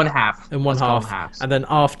asked one half. In one half. And then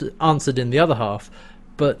answered in the other half.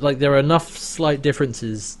 But like there are enough slight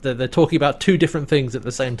differences that they're talking about 2 different things at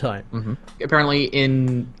the same time. Apparently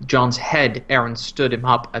in John's head, Eren stood him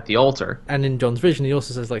up at the altar. And in John's vision, he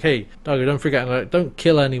also says like, hey, Dargo, don't forget, like, don't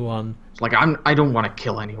kill anyone. It's like, I don't want to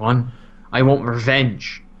kill anyone. I want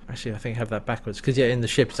revenge. Actually, I think I have that backwards. Because in the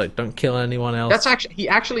ship, it's like, don't kill anyone else. He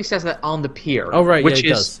actually says that on the pier. Oh, right, which he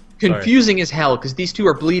is does. Confusing as hell, because these 2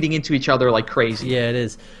 are bleeding into each other like crazy. Yeah, it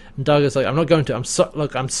is. And Dargo's like, I'm not going to. I'm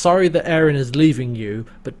sorry that Eren is leaving you,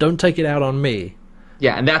 but don't take it out on me.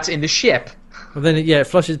 Yeah, and that's in the ship. Well, then it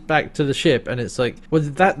flushes back to the ship, and it's like, well,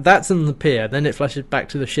 that's in the pier. Then it flushes back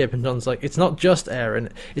to the ship, and John's like, it's not just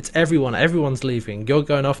Eren, it's everyone. Everyone's leaving. You're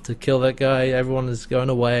going off to kill that guy. Everyone is going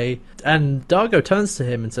away. And Dargo turns to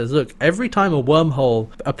him and says, look, every time a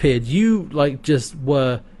wormhole appeared, you like just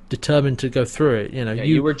were determined to go through it.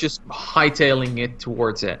 You were just hightailing it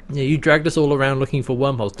towards it. Yeah, you dragged us all around looking for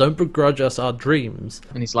wormholes. Don't begrudge us our dreams.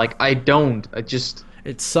 And he's like, I don't.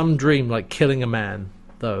 It's some dream, like killing a man,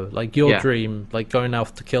 though. Like your dream, like going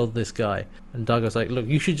out to kill this guy. And Dargo's like, look,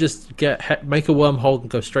 you should just make a wormhole and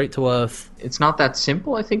go straight to Earth. It's not that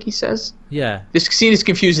simple, I think he says. Yeah. This scene is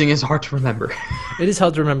confusing. It's hard to remember. It is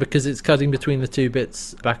hard to remember because it's cutting between the 2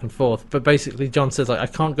 bits back and forth. But basically, John says, like, I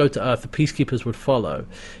can't go to Earth. The Peacekeepers would follow.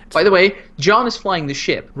 By the way, John is flying the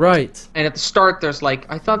ship. Right. And at the start, there's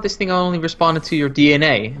like, I thought this thing only responded to your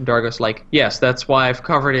DNA. And Dargo's like, yes, that's why I've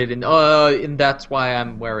covered it. And that's why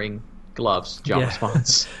I'm wearing gloves. John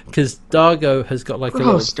responds. Because Dargo has got like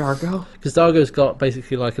Dargo. Because Dargo's got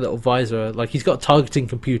basically like a little visor, like he's got a targeting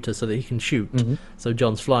computer so that he can shoot. So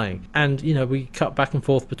John's flying, and we cut back and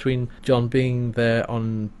forth between John being there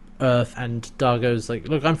on Earth and Dargo's like,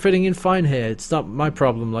 look, I'm fitting in fine here. It's not my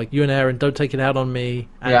problem. Like, you and Eren, don't take it out on me.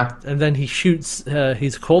 And then he shoots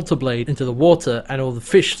his quarter blade into the water, and all the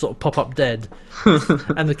fish sort of pop up dead.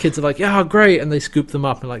 And the kids are like, yeah, great, and they scoop them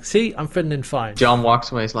up and like, see, I'm fitting in fine. John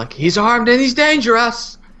walks away. He's like, he's armed and he's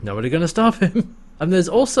dangerous. Nobody gonna stop him. And there's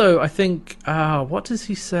also, I think, what does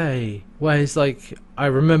he say? Where he's like, I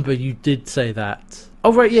remember you did say that.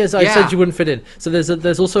 Oh, right, yes, I said you wouldn't fit in. So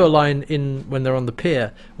there's also a line in when they're on the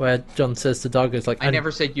pier where John says to Dargo, it's like... I never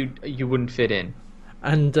said you wouldn't fit in.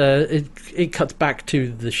 And it cuts back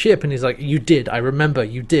to the ship, and he's like, you did, I remember,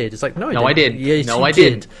 you did. It's like, no, I didn't. Yes, no, I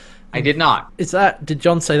didn't. I did not. Did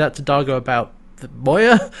John say that to Dargo about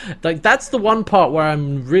Moya? Like, that's the one part where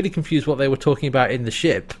I'm really confused what they were talking about in the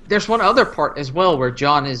ship. There's one other part as well where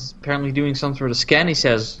John is apparently doing some sort of scan. He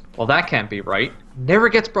says, well, that can't be right. Never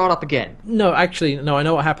gets brought up again. No, actually, no, I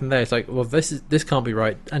know what happened there. It's like, well, this can't be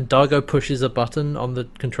right. And Dargo pushes a button on the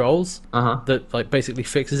controls that like basically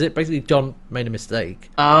fixes it. Basically, John made a mistake.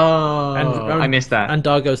 Oh, I missed that. And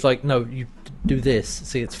Dargo's like, no, you do this.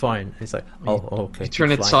 See, it's fine. And he's like, oh, okay.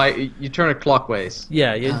 You turn it clockwise.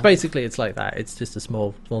 Yeah, basically it's like that. It's just a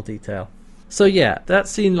small detail. So yeah, that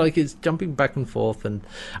scene, like, it's jumping back and forth, and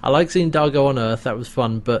I like seeing Dargo on Earth. That was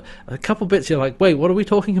fun, but a couple bits you're like, wait, what are we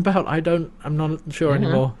talking about? I'm not sure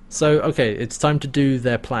anymore. So okay, it's time to do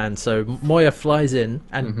their plan. So Moya flies in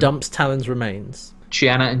and dumps Talon's remains.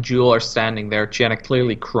 Chiana and Jewel are standing there. Chiana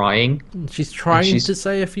clearly crying. She's trying to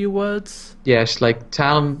say a few words. Yeah, she's like,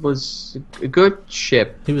 Talon was a good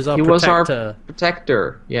ship. He was our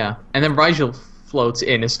protector. Yeah. And then Rigel floats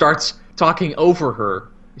in and starts talking over her.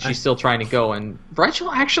 She's still trying to go, and Rigel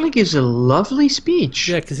actually gives a lovely speech.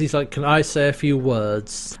 Yeah, because he's like, can I say a few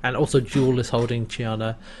words? And also Jewel is holding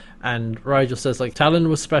Chiana, and Rigel says, like, Talon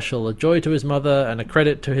was special, a joy to his mother and a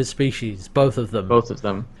credit to his species, both of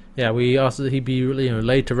them. Yeah, we asked that he be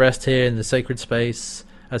laid to rest here in the sacred space,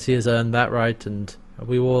 as he has earned that right, and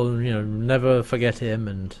we will never forget him.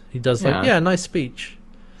 And he does nice speech.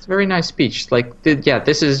 It's a very nice speech. Like,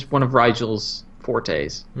 this is one of Rigel's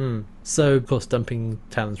fortes. So, of course, dumping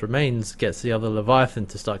Talon's remains gets the other Leviathan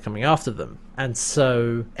to start coming after them. And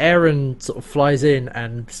so Aaron sort of flies in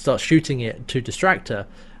and starts shooting it to distract her.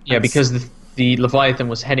 Yeah, And because the Leviathan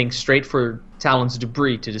was heading straight for Talon's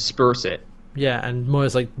debris to disperse it. Yeah, and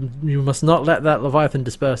Moira's like, you must not let that Leviathan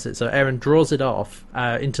disperse it. So Aaron draws it off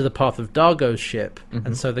into the path of Dargo's ship.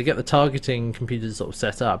 And so they get the targeting computers sort of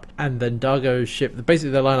set up. And then Dargo's ship,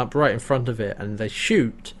 basically they line up right in front of it and they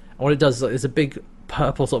shoot. And what it does is like, there's a big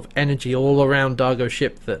purple sort of energy all around Dargo's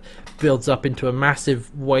ship that builds up into a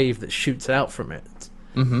massive wave that shoots out from it.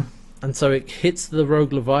 Mm-hmm. And so it hits the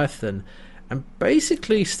rogue Leviathan and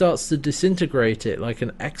basically starts to disintegrate it like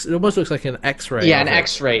an X. It almost looks like an X-ray. Yeah, an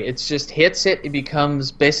X-ray. It just hits it. It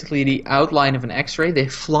becomes basically the outline of an X-ray. They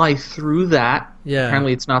fly through that. Yeah.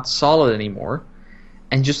 Apparently, it's not solid anymore,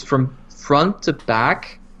 and just from front to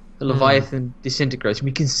back, the Leviathan disintegrates.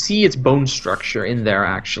 We can see its bone structure in there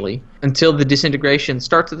actually, until the disintegration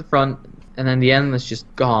starts at the front, and then the end is just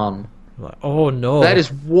gone. Like, oh no. That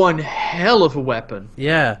is one hell of a weapon.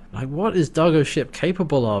 Yeah. Like, what is Dargo's ship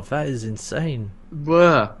capable of? That is insane.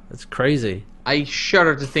 Bleh. That's crazy. I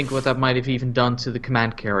shudder to think what that might have even done to the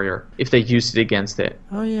command carrier if they used it against it.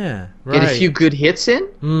 Oh yeah. Right. Get a few good hits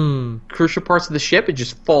in, crucial parts of the ship, it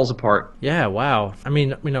just falls apart. Yeah, wow. I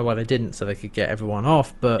mean, we know why they didn't, so they could get everyone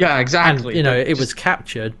off, but... Yeah, exactly. And, it was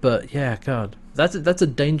captured, but yeah, God. That's a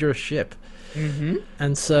dangerous ship. Mm-hmm.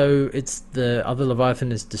 And so it's the other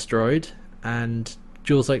Leviathan is destroyed, and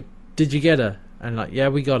Jules like, did you get her? And like, yeah,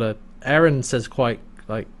 we got her. Aaron says quite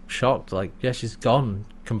like shocked, like, yeah, she's gone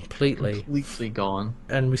completely. Completely gone.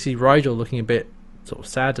 And we see Rigel looking a bit sort of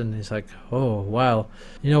sad, and he's like, oh wow,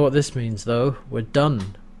 you know what this means though? We're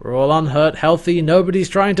done. We're all unhurt, healthy. Nobody's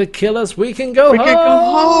trying to kill us. We can go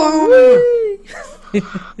home.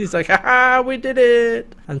 He's like, ha, we did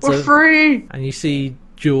it. And We're free. And you see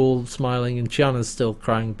Jewel smiling, and Chiana's still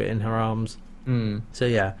crying a bit in her arms. So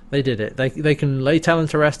yeah, they did it. They can lay Talon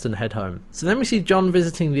to rest and head home. So then we see John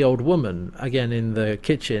visiting the old woman again in the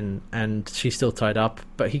kitchen, and she's still tied up.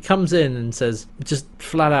 But he comes in and says, just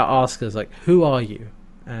flat out asks us, like, who are you?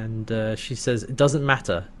 And she says, it doesn't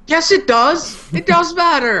matter. Yes, it does. It does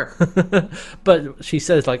matter. But she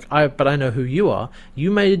says, like, but I know who you are.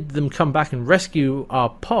 You made them come back and rescue our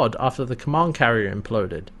pod after the command carrier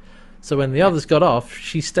imploded. So when the others got off,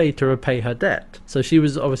 she stayed to repay her debt. So she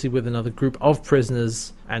was obviously with another group of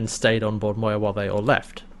prisoners and stayed on board Moya while they all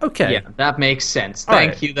left. Okay. Yeah, that makes sense.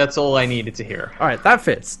 Thank right. you. That's all I needed to hear. All right, that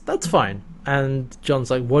fits. That's fine. And John's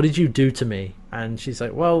like, what did you do to me? And she's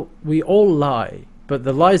like, well, we all lie. But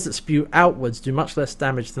the lies that spew outwards do much less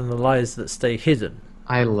damage than the lies that stay hidden.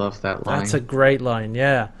 I love that line. That's a great line,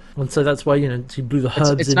 yeah. And so that's why, she blew the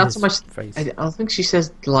herbs it's in not his so much, face. I don't think she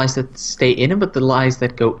says the lies that stay in him, but the lies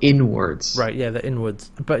that go inwards. Right, yeah, the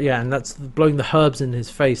inwards. But yeah, and that's blowing the herbs in his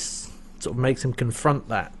face sort of makes him confront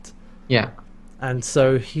that. Yeah. And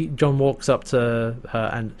so John walks up to her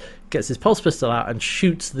and gets his pulse pistol out and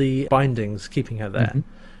shoots the bindings, keeping her there.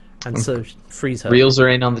 And so frees her. Reels her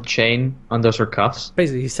in on the chain, undoes her cuffs.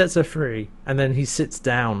 Basically, he sets her free, and then he sits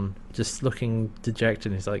down, just looking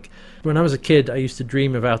dejected. He's like, when I was a kid, I used to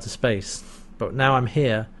dream of outer space, but now I'm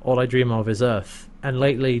here, all I dream of is Earth. And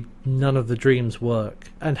lately, none of the dreams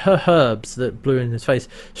work. And her herbs that blew in his face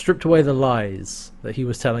stripped away the lies that he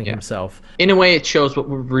was telling himself. In a way, it shows what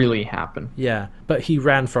would really happen. Yeah, but he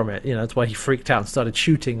ran from it. That's why he freaked out and started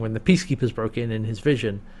shooting when the peacekeepers broke in his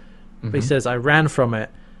vision. But he says, I ran from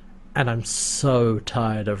it, and I'm so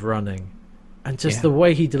tired of running. And just the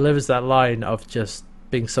way he delivers that line of just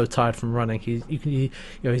being so tired from running, he's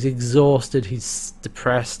exhausted, he's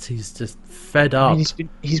depressed, he's just fed up. I mean,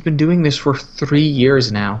 he's been doing this for 3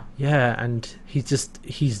 years now. Yeah, and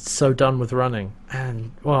he's so done with running.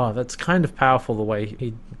 And wow, that's kind of powerful the way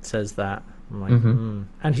he says that. I'm like,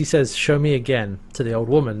 And he says, show me again, to the old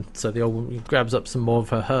woman. So the old woman grabs up some more of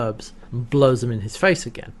her herbs and blows them in his face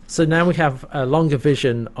again. So now we have a longer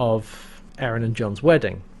vision of Aaron and John's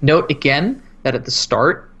wedding. Note again that at the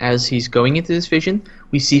start, as he's going into this vision,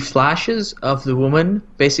 we see flashes of the woman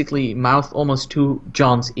basically mouth almost to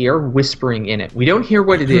John's ear, whispering in it. We don't hear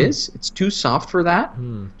what it is. It's too soft for that.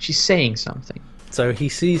 She's saying something. So he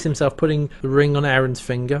sees himself putting the ring on Aaron's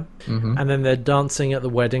finger, and then they're dancing at the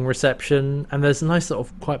wedding reception, and there's nice sort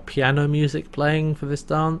of quite piano music playing for this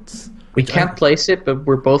dance. We can't place it, but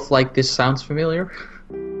we're both like, this sounds familiar.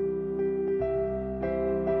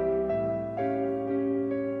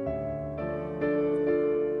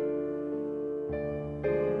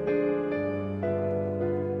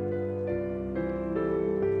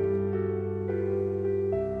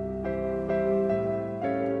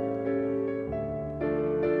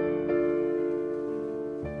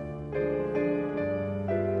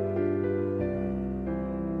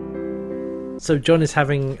 So John is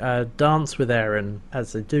having a dance with Erin,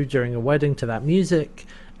 as they do during a wedding, to that music.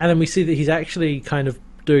 And then we see that he's actually kind of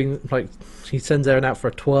doing, like, he sends Erin out for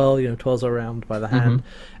a twirl, twirls her around by the hand.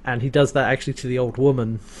 And he does that actually to the old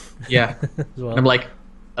woman. Yeah. as well. And I'm like,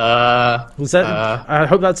 I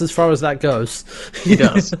hope that's as far as that goes. He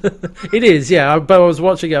does. It is, yeah. But I was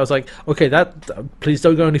watching it, I was like, okay, please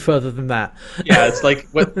don't go any further than that. Yeah, it's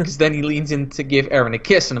like, because then he leans in to give Erin a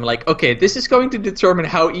kiss, and I'm like, okay, this is going to determine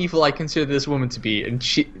how evil I consider this woman to be. And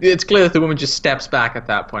it's clear that the woman just steps back at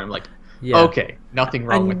that point. I'm like, okay, nothing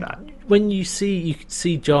wrong with that. When you can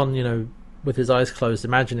see John, with his eyes closed,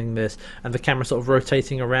 imagining this, and the camera sort of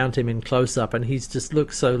rotating around him in close-up, and he's just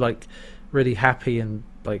looks so, like, really happy and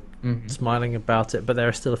like smiling about it, but there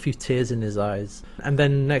are still a few tears in his eyes. And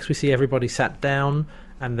then next we see everybody sat down,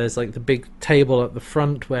 and there's like the big table at the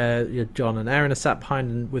front where John and Erin are sat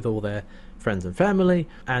behind with all their friends and family.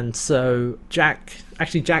 And so Jack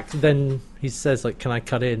then he says, like, can I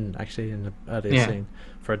cut in, actually, in the earlier scene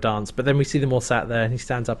for a dance. But then we see them all sat there, and he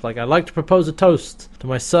stands up like, I'd like to propose a toast to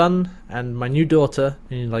my son and my new daughter,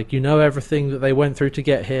 and like, everything that they went through to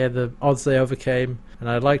get here, the odds they overcame, and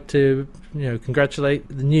I'd like to congratulate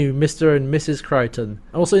the new Mr. and Mrs. Crichton.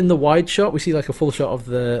 Also in the wide shot we see like a full shot of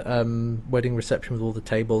the wedding reception with all the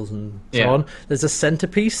tables and so on. There's a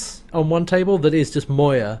centerpiece on one table that is just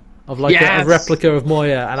Moya, of like a replica of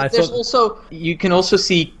Moya, and you can also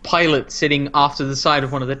see Pilot sitting off to the side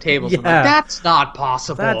of one of the tables. I'm like, that's not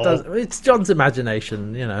possible. It's John's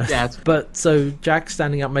imagination, Yeah, but so Jack's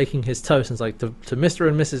standing up making his toast, and it's like to Mr.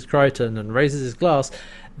 and Mrs. Crichton, and raises his glass.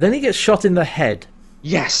 Then he gets shot in the head.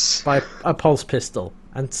 Yes, by a pulse pistol.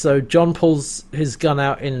 And so John pulls his gun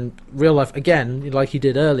out in real life again, like he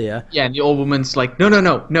did earlier. Yeah, and the old woman's like, no.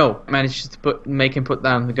 Manages to make him put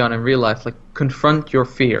down the gun in real life. Like, confront your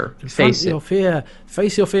fear. Face your fear.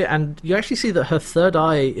 Face your fear. And you actually see that her third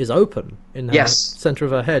eye is open in her center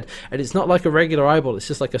of her head. And it's not like a regular eyeball. It's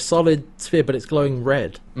just like a solid sphere, but it's glowing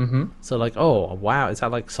red. Mm-hmm. So like, oh, wow. Is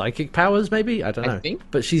that like psychic powers, maybe? I don't know. I think.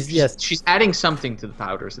 But she's adding something to the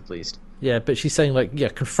powders, at least. Yeah, but she's saying, like,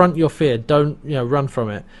 confront your fear. Don't, run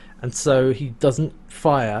from it. And so he doesn't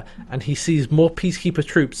fire, and he sees more Peacekeeper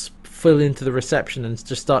troops fill into the reception and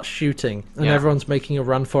just start shooting. And everyone's making a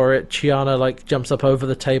run for it. Chiana, like, jumps up over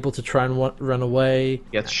the table to try and run away.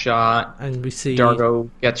 Gets shot. And we see Dargo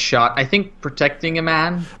gets shot. I think protecting a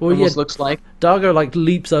man almost looks like. Dargo, like,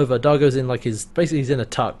 leaps over. Dargo's in, like, basically he's in a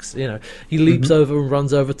tux, He leaps over and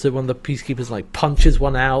runs over to one of the Peacekeepers, like, punches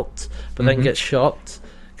one out, but then gets shot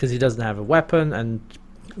because he doesn't have a weapon, and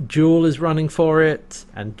Jewel is running for it,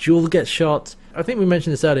 and Jewel gets shot. I think we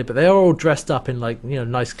mentioned this earlier, but they are all dressed up in, like,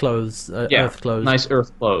 nice clothes, earth clothes. Nice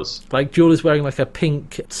earth clothes. Like, Jewel is wearing, like, a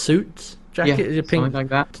pink suit jacket, something like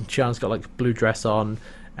that. And Chiana's got, like, a blue dress on,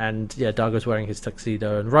 and, Dargo's wearing his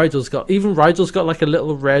tuxedo, and Rigel's got, like, a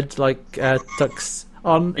little red, like, tux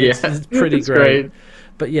on. It's pretty great.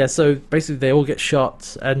 But so basically they all get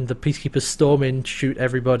shot, and the Peacekeepers storm in, shoot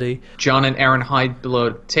everybody. John and Erin hide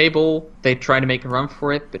below the table. They try to make a run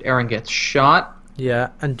for it, but Erin gets shot. Yeah,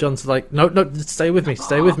 and John's like, no, stay with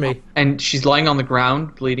me. And she's lying on the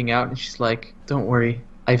ground, bleeding out, and she's like, don't worry,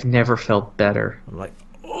 I've never felt better. I'm like,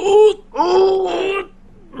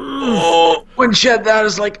 when she had that,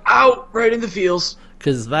 it's like, ow, right in the feels.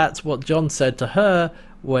 Because that's what John said to her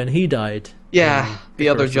when he died. Yeah, the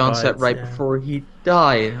other John said before he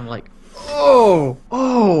died. I'm like, ow.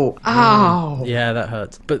 Yeah, that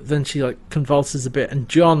hurts. But then she, like, convulses a bit, and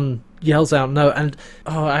John yells out no. And,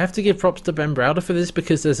 I have to give props to Ben Browder for this,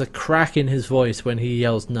 because there's a crack in his voice when he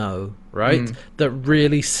yells no, right? That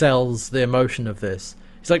really sells the emotion of this.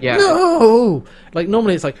 He's like, no! Like,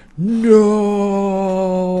 normally it's like,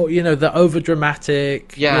 no! The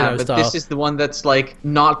over-dramatic, but style. This is the one that's, like,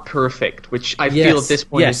 not perfect, which I feel at this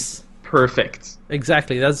point is perfect.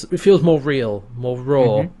 Exactly. It feels more real, more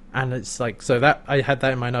raw, and it's like, so that I had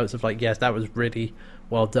that in my notes of like, yes, that was really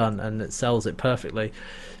well done, and it sells it perfectly,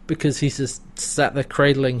 because he's just sat there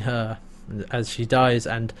cradling her as she dies,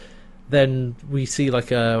 and then we see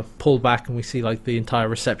like a pull back, and we see like the entire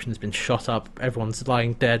reception has been shot up, everyone's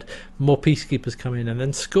lying dead, more Peacekeepers come in, and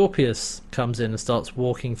then Scorpius comes in and starts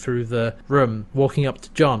walking through the room, walking up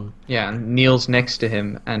to John. Yeah, and kneels next to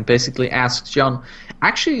him and basically asks John,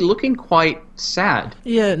 actually looking quite sad.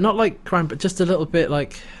 Yeah, not like crying, but just a little bit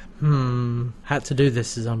like, had to do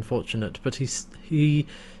this, is unfortunate. But he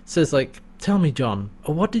says, like, tell me, John,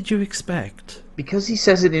 what did you expect? Because he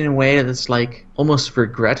says it in a way that's like almost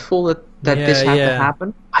regretful that this had to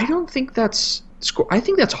happen. I don't think that's... I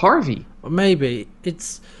think that's Harvey. Maybe.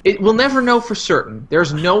 We'll never know for certain.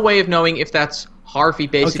 There's no way of knowing if that's Harvey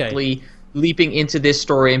basically leaping into this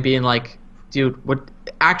story and being like, dude, what...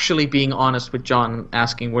 actually being honest with John,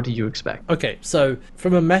 asking, what do you expect? Okay, so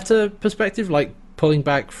from a meta perspective, like pulling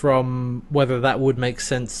back from whether that would make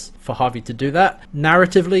sense for Harvey to do that,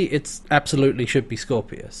 narratively, it's absolutely should be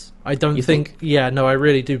Scorpius. I don't think... Yeah, no, I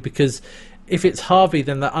really do, because if it's Harvey,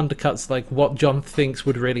 then that undercuts like what John thinks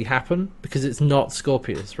would really happen, because it's not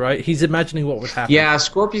Scorpius, right? He's imagining what would happen. Yeah,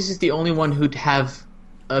 Scorpius is the only one who'd have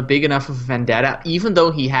a big enough of a vendetta, even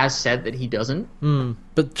though he has said that he doesn't,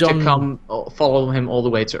 but John... to come follow him all the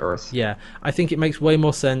way to Earth. Yeah, I think it makes way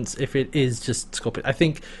more sense if it is just Scorpius. I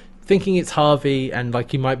think thinking it's Harvey and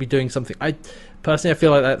like he might be doing something, I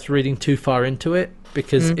feel like that's reading too far into it,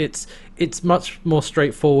 because it's much more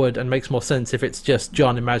straightforward and makes more sense if it's just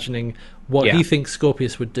John imagining what he thinks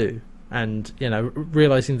Scorpius would do, and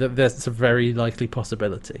realizing that there's a very likely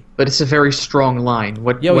possibility. But it's a very strong line.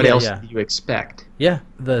 What else do you expect? Yeah,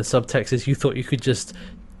 the subtext is you thought you could just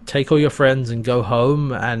take all your friends and go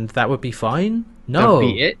home and that would be fine? No.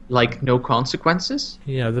 That'd be it? Like, no consequences?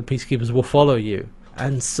 The Peacekeepers will follow you.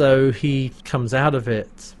 And so he comes out of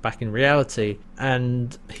it back in reality,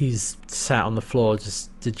 and he's sat on the floor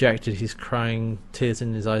just dejected. He's crying, tears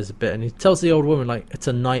in his eyes a bit, and he tells the old woman, like, it's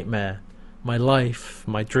a nightmare. My life,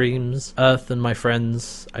 my dreams, Earth and my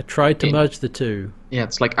friends. I tried to merge the two. Yeah,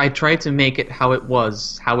 it's like I tried to make it how it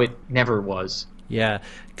was, how it never was. Yeah,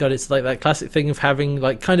 God, it's like that classic thing of having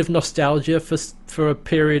like kind of nostalgia for a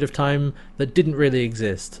period of time that didn't really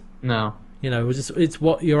exist. No. It's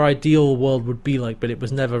what your ideal world would be like, but it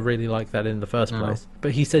was never really like that in the first place.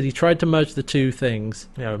 But he said he tried to merge the two things,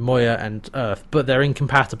 Moya and Earth, but they're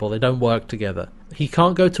incompatible. They don't work together. He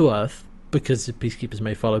can't go to Earth because the Peacekeepers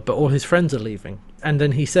may follow, but all his friends are leaving. And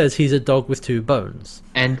then he says he's a dog with two bones.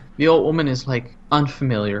 And the old woman is, like,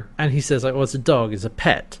 unfamiliar. And he says, like, well, it's a dog, it's a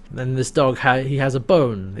pet. And this dog, he has a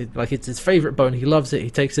bone. It's his favourite bone. He loves it. He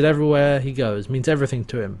takes it everywhere he goes. Means everything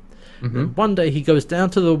to him. Mm-hmm. One day he goes down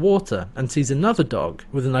to the water and sees another dog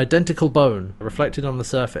with an identical bone reflected on the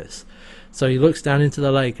surface. So he looks down into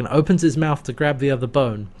the lake and opens his mouth to grab the other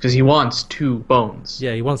bone. Because he wants two bones.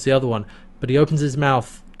 Yeah, he wants the other one. But he opens his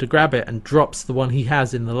mouth to grab it and drops the one he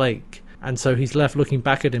has in the lake. And so he's left looking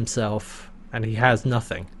back at himself and he has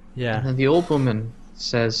nothing. Yeah. And then the old woman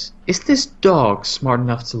says, is this dog smart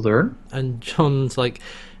enough to learn? And John's like,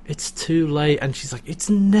 it's too late. And she's like, it's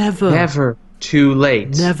never too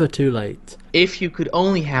late. Never too late. If you could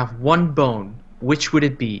only have one bone, which would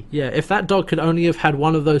it be? Yeah, if that dog could only have had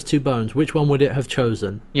one of those two bones, which one would it have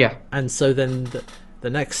chosen? Yeah. And so then the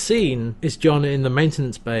next scene is John in the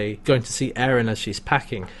maintenance bay going to see Erin as she's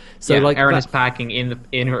packing. So Erin is packing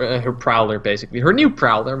in her prowler, basically. Her new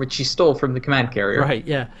prowler, which she stole from the command carrier. Right,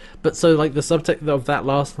 yeah. But so like the subtext of that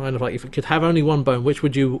last line of like, if it could have only one bone, which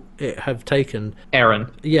would it have taken?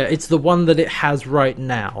 Erin. Yeah, it's the one that it has right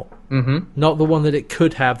now. Mm-hmm. Not the one that it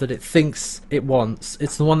could have that it thinks it wants.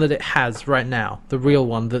 It's the one that it has right now. The real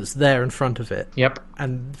one that's there in front of it. Yep.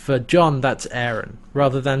 And for John, that's Erin.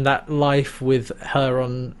 Rather than that life with her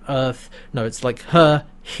on Earth. No, it's like her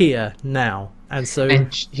here now. And so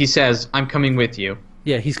he says, I'm coming with you.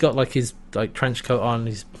 Yeah, he's got like his like trench coat on,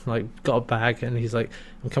 he's like got a bag, and he's like,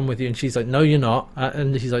 I'm coming with you. And she's like, no, you're not.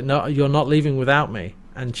 And he's like, no, you're not leaving without me.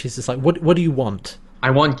 And she's just like, what do you want?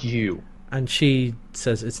 I want you. And she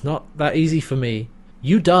says, it's not that easy for me.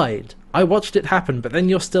 You died. I watched it happen, but then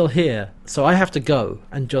you're still here, so I have to go.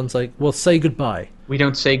 And John's like, well, say goodbye. We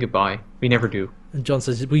don't say goodbye. We never do. And John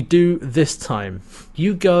says, we do this time.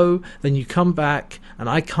 You go, then you come back, and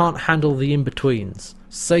I can't handle the in-betweens.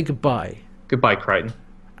 Say goodbye. Goodbye, Crichton.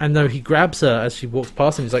 And no, he grabs her as she walks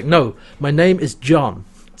past him. He's like, no, my name is John.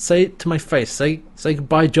 Say it to my face. Say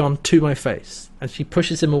goodbye, John, to my face. And she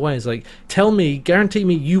pushes him away. He's like, guarantee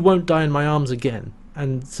me you won't die in my arms again.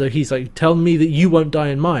 And so he's like, tell me that you won't die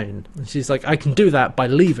in mine. And she's like, I can do that by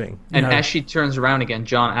leaving. And as she turns around again,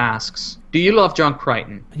 John asks, do you love John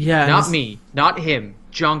Crichton? Yeah. Not me, not him,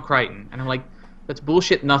 John Crichton. And I'm like, that's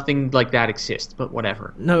bullshit, nothing like that exists, but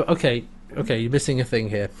whatever. No, okay, you're missing a thing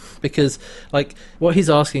here. Because, like, what he's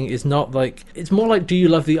asking is not like, it's more like, do you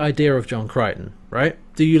love the idea of John Crichton, right?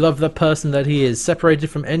 Do you love the person that he is, separated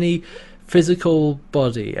from any physical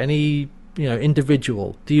body, any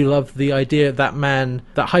individual? Do you love the idea of that man,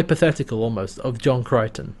 that hypothetical almost, of John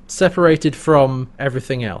Crichton, separated from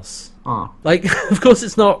everything else? Like, of course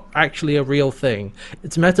it's not actually a real thing.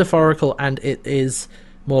 It's metaphorical, and it is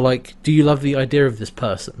more like, do you love the idea of this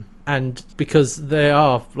person? And because they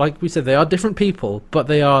are, like we said, they are different people, but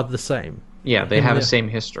they are the same. Yeah, they have the same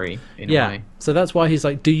history in a way. So that's why he's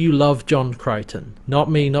like, do you love John Crichton? Not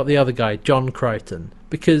me, not the other guy, John Crichton.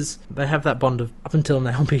 because they have that bond of up until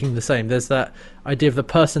now being the same. There's that idea of the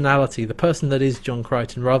personality, the person that is John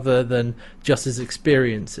Crichton, rather than just his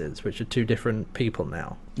experiences, which are two different people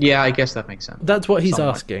now. Yeah, I guess that makes sense. That's what he's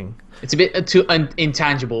Somewhat. asking. It's a bit too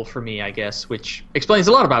intangible for me, I guess, which explains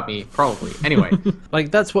a lot about me, probably. Anyway.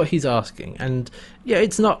 Like, that's what he's asking. And yeah,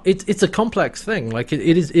 it's a complex thing. Like, it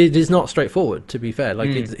is not straightforward, to be fair. Like,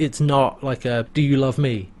 it's not like a do you love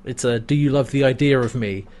me? It's a do you love the idea of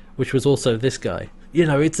me, which was also this guy. You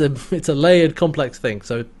know, it's a layered, complex thing.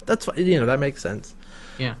 So that's, you know, that makes sense.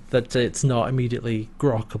 Yeah. That it's not immediately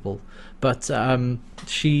grokkable. But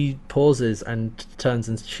she pauses and turns,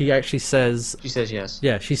 and she actually says... She says yes.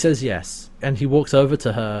 Yeah, she says yes. And he walks over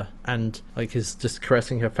to her and, like, is just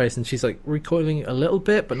caressing her face, and she's, like, recoiling a little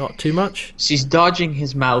bit, but not too much. She's dodging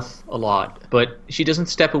his mouth a lot, but she doesn't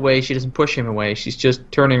step away, she doesn't push him away, she's just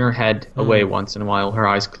turning her head away once in a while, her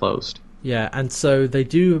eyes closed. Yeah, and so they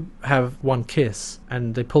do have one kiss,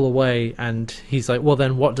 and they pull away, and he's like, well,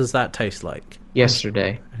 then what does that taste like?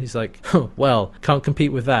 Yesterday. And he's like, well, can't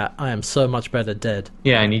compete with that. I am so much better dead.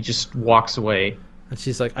 Yeah, and he just walks away. And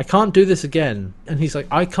she's like, I can't do this again. And he's like,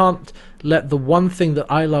 I can't let the one thing that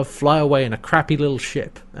I love fly away in a crappy little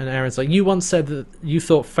ship. And Aaron's like, you once said that you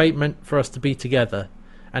thought fate meant for us to be together.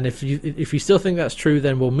 And if you still think that's true,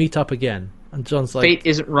 then we'll meet up again. And John's like... Fate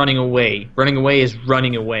isn't running away. Running away is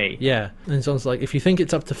running away. Yeah. And John's like, if you think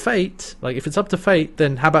it's up to fate, like, if it's up to fate,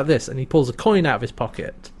 then how about this? And he pulls a coin out of his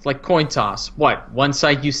pocket. It's like coin toss. What? One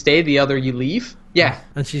side you stay, the other you leave? Yeah.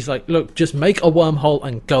 And she's like, look, just make a wormhole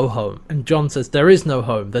and go home. And John says, there is no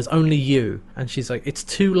home. There's only you. And she's like, it's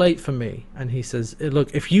too late for me. And he says,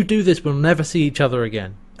 look, if you do this, we'll never see each other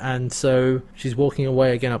again. And so she's walking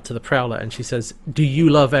away again up to the Prowler, and she says, do you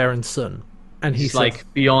love Aaron Sun? And he's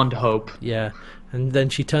like, beyond hope. Yeah. And then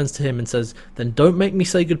she turns to him and says, then don't make me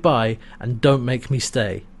say goodbye, and don't make me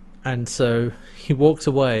stay. And so he walks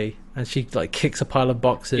away, and she, like, kicks a pile of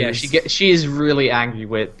boxes. Yeah, she is really angry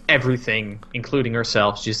with everything, including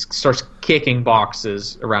herself. She just starts kicking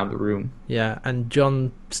boxes around the room. Yeah, and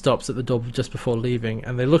John stops at the door just before leaving,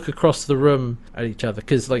 and they look across the room at each other,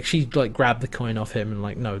 because, like, she, like, grabbed the coin off him and,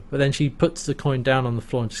 like, no. But then she puts the coin down on the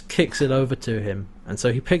floor and just kicks it over to him. And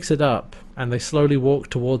so he picks it up, and they slowly walk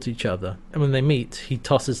towards each other. And when they meet, he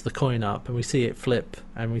tosses the coin up, and we see it flip,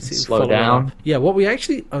 and we see it slow down. Up. Yeah, what we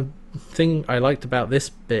actually... thing I liked about this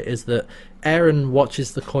bit is that Aaron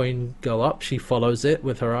watches the coin go up. She follows it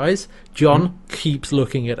with her eyes. John keeps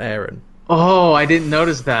looking at Aaron. Oh, I didn't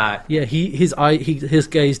notice that. Yeah, his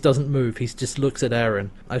gaze doesn't move. He just looks at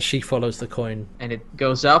Aaron as she follows the coin. And it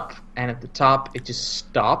goes up, and at the top it just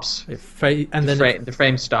stops. The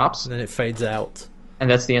frame stops, and then it fades out. And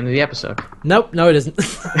that's the end of the episode. Nope, no it isn't.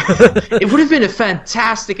 It would have been a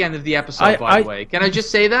fantastic end of the episode, by the way. Can I just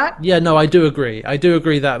say that? Yeah, no, I do agree. I do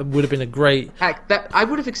agree that would have been a great... Heck, I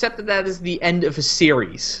would have accepted that as the end of a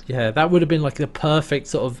series. Yeah, that would have been like the perfect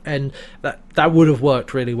sort of end. That would have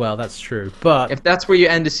worked really well, that's true. But if that's where you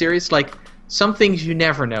end a series, like, some things you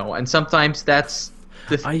never know. And sometimes that's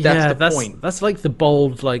the point. That's like the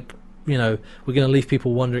bold, like... You know, we're going to leave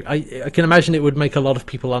people wondering. I can imagine it would make a lot of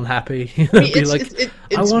people unhappy.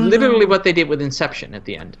 It's literally what they did with Inception at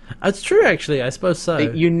the end. That's true, actually. I suppose so.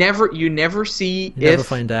 You never see if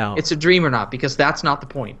find out it's a dream or not, because that's not the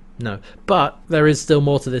point. No, but there is still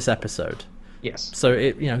more to this episode. Yes. So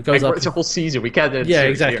it goes up. It's a whole season. We can't. Yeah,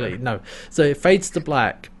 exactly. Here. No. So it fades to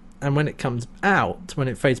black. And when it comes out, when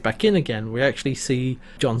it fades back in again, we actually see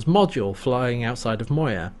John's module flying outside of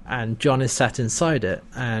Moya. And John is sat inside it.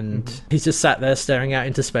 And he's just sat there staring out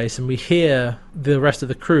into space. And we hear the rest of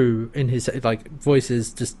the crew in his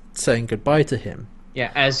voices just saying goodbye to him.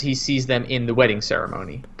 Yeah, as he sees them in the wedding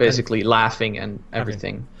ceremony. Basically laughing and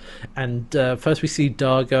everything. And first we see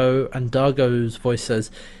Dargo. And Dargo's voice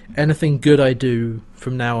says, anything good I do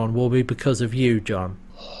from now on will be because of you, John.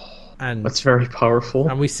 And that's very powerful.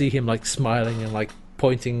 And we see him smiling and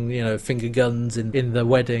pointing, finger guns in the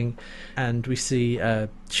wedding. And we see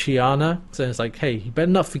Chiana saying it's like, hey, you better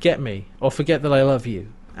not forget me or forget that I love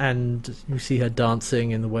you. And you see her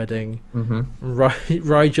dancing in the wedding.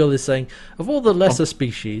 Rigel is saying, of all the lesser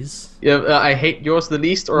species... Yeah, I hate yours the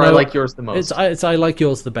least, or I like yours the most? It's I like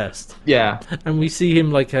yours the best. Yeah. And we see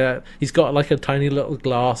him he's got a tiny little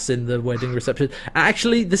glass in the wedding reception.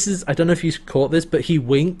 Actually, I don't know if you caught this, but he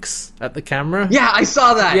winks at the camera. Yeah, I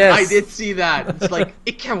saw that. Yes. I did see that. It's like,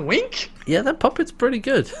 it can wink? Yeah, that puppet's pretty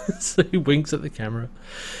good. So he winks at the camera.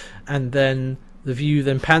 And then... The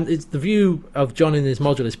view of John in his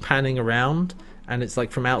module is panning around, and it's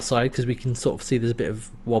from outside because we can sort of see there's a bit of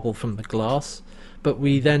wobble from the glass. But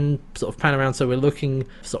we then sort of pan around, so we're looking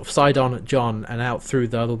sort of side on at John and out through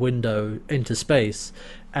the other window into space,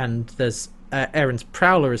 and there's Erin's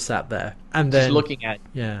Prowler is sat there, and then She's looking at it,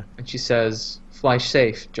 yeah, and she says, "Fly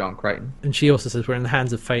safe, John Crichton." and she also says we're in the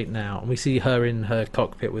hands of fate now, and we see her in her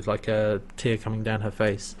cockpit with like a tear coming down her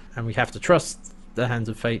face, and we have to trust the hands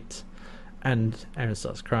of fate. And Erin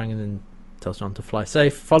starts crying, and then tells John to fly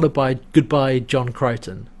safe, followed by goodbye, John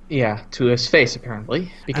Crichton. Yeah, to his face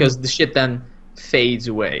apparently, because the shit then fades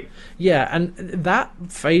away. Yeah, and that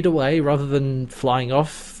fade away rather than flying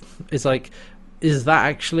off is like, is that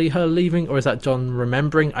actually her leaving, or is that John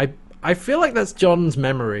remembering? I feel like that's John's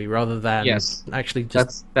memory rather than actually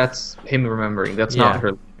just... That's him remembering. That's Yeah. not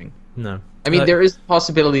her leaving. No. I mean, there is the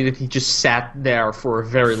possibility that he just sat there for a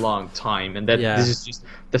very long time, and that Yeah. this is just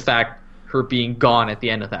the fact her being gone at the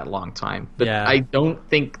end of that long time. But Yeah. I don't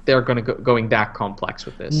think they're going that complex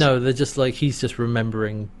with this. No, they're just like, he's just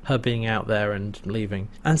remembering her being out there and leaving.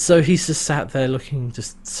 And so he's just sat there looking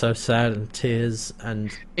just so sad and tears and...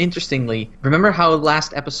 Interestingly, remember how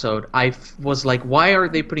last episode I was like, why are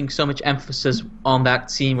they putting so much emphasis on that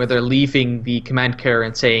scene where they're leaving the command carrier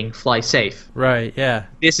and saying, "Fly safe"? Right, yeah.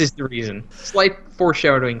 This is the reason. Slight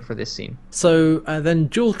foreshadowing for this scene. So then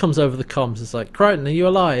Jules comes over the comms. It's like, Crichton, are you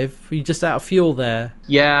alive? Are you just out of fuel there?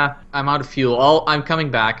 Yeah, I'm out of fuel. I'm coming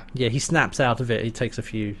back. Yeah, he snaps out of it. He takes a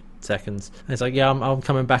few seconds. And it's like, yeah, I'm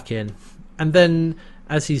coming back in. And then,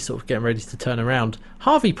 as he's sort of getting ready to turn around,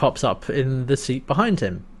 Harvey pops up in the seat behind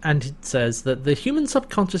him. And it says that the human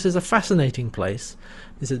subconscious is a fascinating place.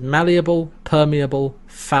 This is malleable, permeable,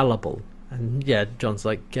 fallible. And yeah, John's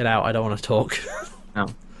like, get out, I don't want to talk. No,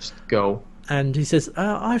 just go. And he says,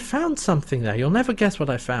 I found something there. You'll never guess what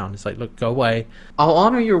I found. It's like, look, go away. I'll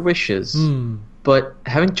honor your wishes, but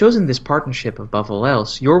having chosen this partnership above all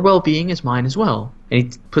else, your well-being is mine as well.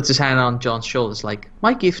 And he puts his hand on John's shoulders like,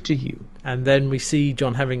 my gift to you. And then we see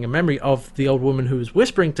John having a memory of the old woman who was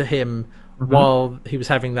whispering to him while he was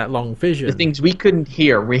having that long vision. The things we couldn't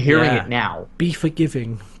hear, we're hearing it now. Be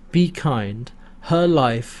forgiving, be kind. Her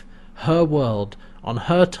life, her world, on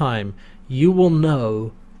her time, you will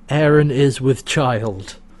know Erin is with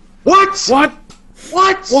child. What? What?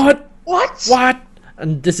 What? What? What? What?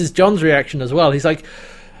 And this is John's reaction as well. He's like,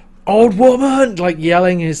 old woman, like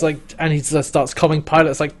yelling. He's like, and he just starts calling Pilot.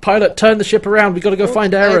 It's like, Pilot, turn the ship around. We got to go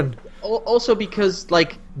find Erin. Also because,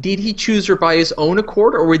 like, did he choose her by his own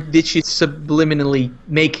accord, or did she subliminally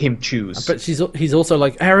make him choose? But he's also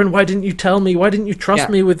like, Erin, why didn't you tell me? Why didn't you trust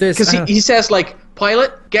me with this? Because he says, like,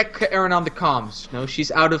 Pilot, get Erin on the comms. No,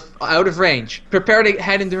 she's out of range. Prepare to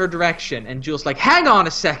head into her direction. And Jules like, hang on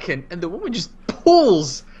a second. And the woman just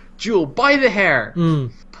pulls Jules by the hair,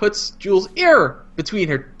 puts Jules' ear between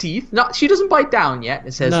her teeth. She doesn't bite down yet.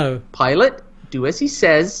 It says, no. Pilot, do as he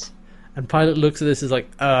says. And Pilot looks at this, is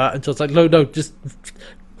like, and John's like, no, just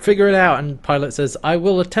figure it out. And Pilot says, I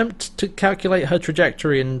will attempt to calculate her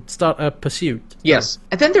trajectory and start a pursuit. Yes.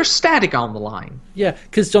 And then there's static on the line. Yeah,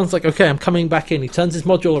 because John's like, okay, I'm coming back in. He turns his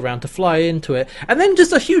module around to fly into it. And then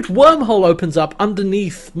just a huge wormhole opens up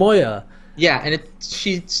underneath Moya. Yeah, and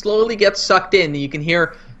she slowly gets sucked in. And you can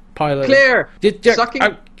hear Pilot. Clear! Sucking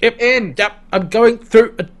in. Yep, I'm going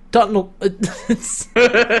through a tunnel. They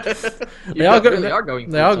are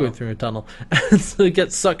going through a tunnel. And so it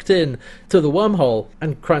gets sucked in to the wormhole.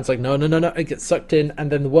 And Crichton's like, no. It gets sucked in,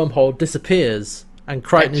 and then the wormhole disappears. And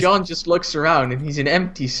Crichton John just looks around, and he's in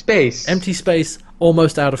empty space. Empty space,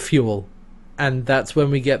 almost out of fuel. And that's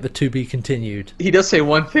when we get the to be continued. He does say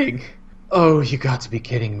one thing. Oh, you got to be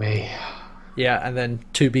kidding me. Yeah, and then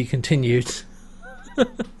to be continued.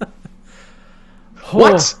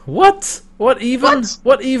 What? What even?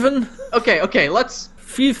 What even? Okay, let's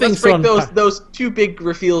things break those two big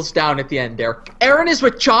reveals down at the end there. Erin is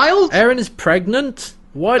with child? Erin is pregnant?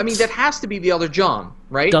 What? I mean, that has to be the other John,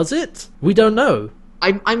 right? Does it? We don't know.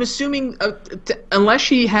 I'm assuming, unless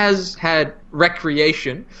she has had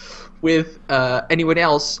recreation with anyone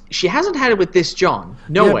else, she hasn't had it with this John.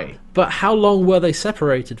 No way. But how long were they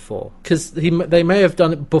separated for? Because they may have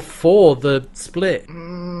done it before the split.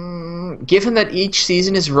 Given that each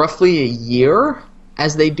season is roughly a year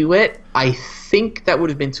as they do it, I think that would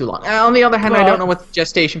have been too long. On the other hand, I don't know what the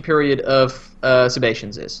gestation period of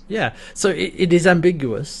Sebastian's is. Yeah, so it is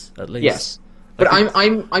ambiguous, at least. Yes. But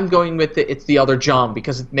I'm going with it's the other John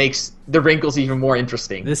because it makes the wrinkles even more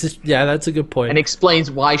interesting. That's a good point. And explains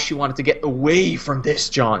why she wanted to get away from this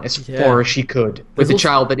John as far as she could with a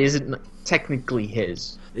child that isn't technically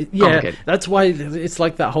his. Yeah, that's why it's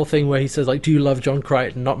like that whole thing where he says, like, do you love John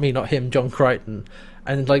Crichton? Not me, not him, John Crichton.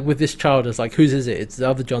 And like with this child, it's like, whose is it? It's the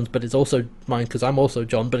other John's, but it's also mine because I'm also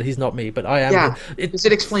John, but he's not me, but I am. Yeah, it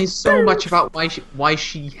explains so much about why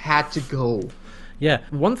she had to go. Yeah,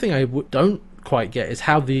 one thing I don't quite get is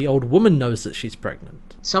how the old woman knows that she's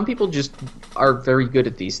pregnant. some people just are very good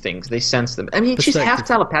at these things. They sense them. I mean, she's half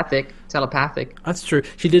telepathic. That's true.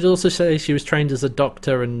 She did also say she was trained as a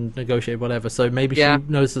doctor and negotiate whatever, so maybe she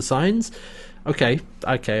knows the signs. Okay,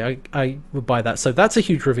 I would buy that. So that's a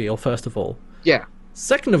huge reveal, first of all. Yeah.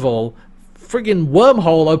 Second of all, friggin'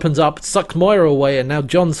 wormhole opens up, sucks Moira away, and now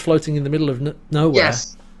John's floating in the middle of nowhere.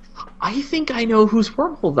 Yes. I think I know whose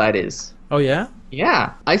wormhole that is. Oh, yeah?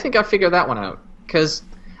 Yeah, I think I figured that one out. Because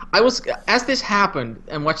I was, as this happened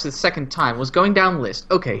and watched the second time, was going down the list.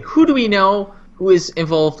 Okay, who do we know who is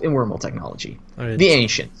involved in wormhole technology? The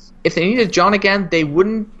Ancients. If they needed John again, they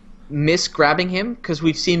wouldn't miss grabbing him, because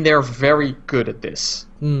we've seen they're very good at this.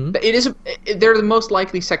 Mm. They're the most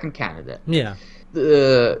likely second candidate. Yeah.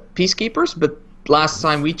 The Peacekeepers, but last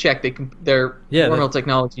time we checked, their wormhole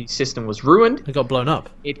technology system was ruined. It got blown up.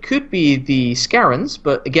 It could be the Scarans,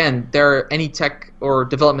 but again, any tech or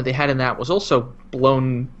development they had in that was also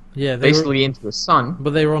blown basically into the sun.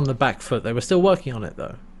 But they were on the back foot. They were still working on it,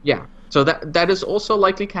 though. Yeah. So that is also a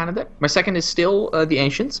likely candidate. My second is still the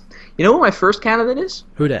Ancients. You know who my first candidate is?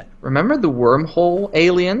 Who dat? Remember the wormhole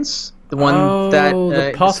aliens? The one that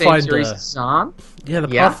the Pathfinder series is on? Yeah, the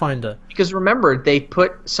Pathfinder. Because remember, they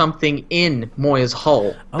put something in Moya's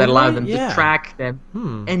hull that allowed them to track them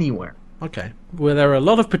anywhere. Okay. Well, there are a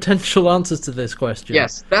lot of potential answers to this question.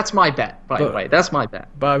 Yes, that's my bet, by the way. That's my bet.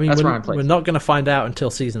 But I mean, we're not going to find out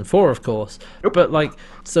until season 4, of course. Nope. But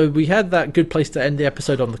so we had that good place to end the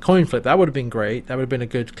episode on the coin flip. That would have been great. That would have been a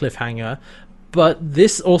good cliffhanger. But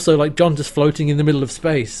this also, John just floating in the middle of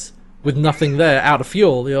space with nothing there, out of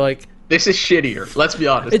fuel. You're like, this is shittier. Let's be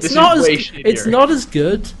honest. It's not as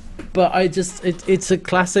good, but it's a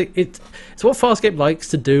classic. It's what Farscape likes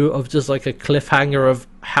to do, of just a cliffhanger of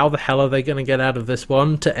how the hell are they going to get out of this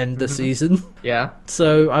one to end the season. Yeah.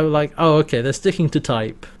 So I was like, oh, okay, they're sticking to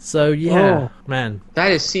type. So man,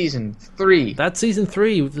 that is season 3. That's season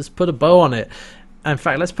 3. Let's put a bow on it. In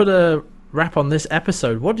fact, let's put a wrap on this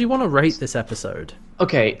episode. What do you want to rate this episode?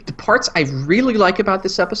 Okay, the parts I really like about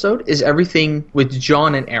this episode is everything with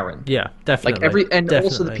John and Aaron. Yeah, definitely.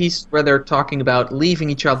 Also the piece where they're talking about leaving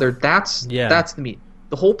each other. That's the meat.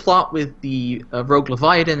 The whole plot with the Rogue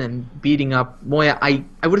Leviathan and beating up Moya, I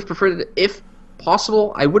would have preferred, if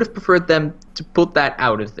possible, I would have preferred them to put that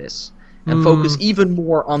out of this and focus even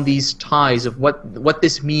more on these ties of what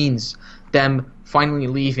this means, them finally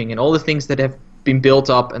leaving and all the things that have been built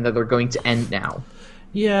up and that are going to end now.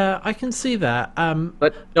 Yeah, I can see that.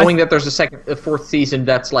 But knowing that there's a fourth season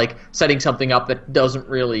that's setting something up that doesn't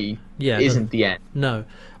really isn't the end. No,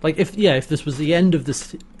 if this was the end of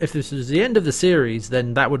the series,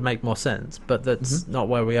 then that would make more sense. But that's not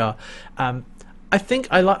where we are. I think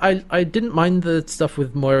I didn't mind the stuff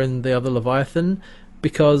with Moira and the other Leviathan,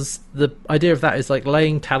 because the idea of that is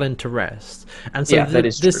laying Talon to rest, and so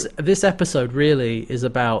this episode really is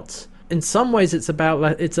about. In some ways, it's about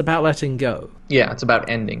letting go. Yeah, it's about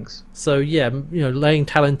endings. So laying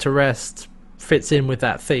Talon to rest fits in with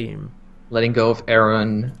that theme. Letting go of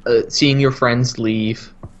Aaron, seeing your friends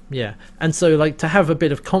leave. Yeah, and so to have a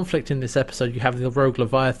bit of conflict in this episode, you have the Rogue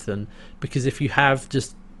Leviathan, because if you have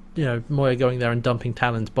just Moya going there and dumping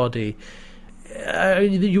Talon's body,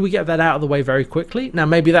 you would get that out of the way very quickly. Now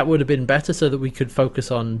maybe that would have been better so that we could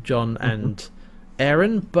focus on John and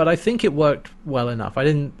Aaron, but I think it worked well enough.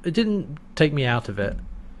 It didn't take me out of it.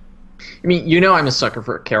 I mean, I'm a sucker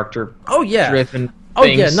for character driven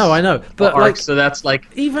things. I know. But so that's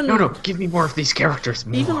even no, give me more of these characters.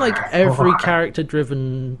 Even every character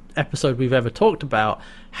driven episode we've ever talked about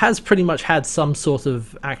has pretty much had some sort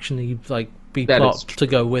of actiony B plot to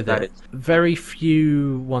go with it. Very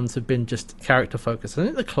few ones have been just character focused. I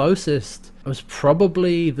think the closest was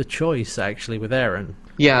probably The Choice, actually, with Aaron.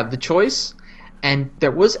 Yeah, The Choice. And there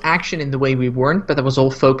was action in The Way We Weren't, but that was all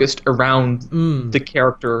focused around the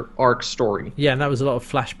character arc story. Yeah, and that was a lot of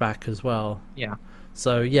flashback as well. Yeah.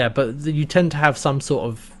 So, but you tend to have some sort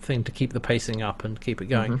of thing to keep the pacing up and keep it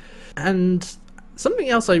going. And something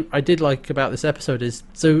else I did like about this episode is,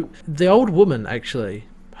 so the old woman, actually,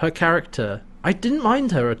 her character, I didn't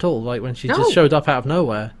mind her at all, when she just showed up out of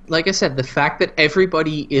nowhere. Like I said, the fact that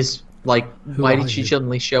everybody is why did she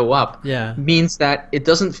suddenly show up? Yeah. Means that it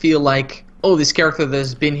doesn't feel like, oh, this character that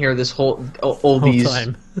has been here this whole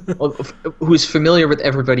time, who's familiar with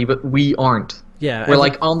everybody, but we aren't. Yeah,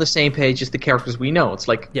 we're on the same page as the characters we know. It's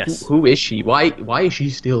yes. who is she? Why is she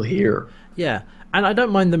still here? Yeah, and I don't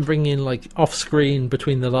mind them bringing in off screen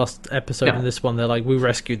between the last episode and this one. They're we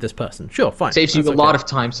rescued this person. Sure, fine. Saves you a lot of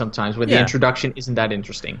time sometimes where the introduction isn't that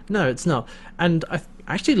interesting. No, it's not. And I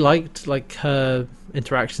actually liked her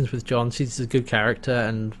interactions with John. She's a good character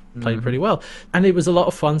and played pretty well. And it was a lot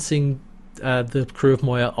of fun seeing the crew of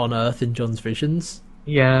Moya on Earth in John's visions.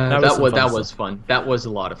 Yeah, That was some fun that stuff. was fun. That was a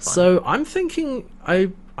lot of fun. So I'm thinking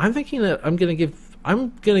that I'm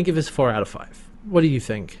gonna give this 4 out of 5. What do you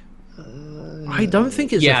think? I don't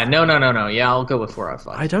think it's yeah, no. Yeah, I'll go with 4 out of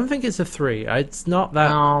 5. I don't think it's a 3. It's not that.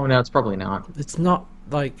 No, it's probably not. It's not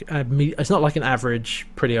like it's not like an average,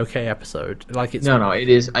 pretty okay episode. Like it's No, it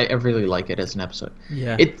is. I really like it as an episode.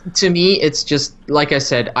 Yeah. To me, it's just like I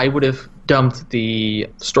said. I would have dumped the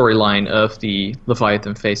storyline of the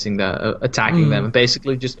Leviathan facing attacking them, and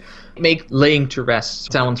basically just make laying to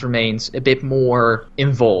rest Talon's remains a bit more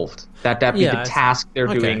involved. That be Yeah, the task they're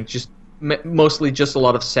okay. doing. Just mostly just a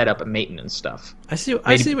lot of setup and maintenance stuff. I see what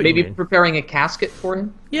Maybe you mean. preparing a casket for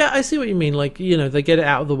him. Yeah, I see what you mean. Like, they get it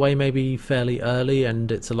out of the way maybe fairly early,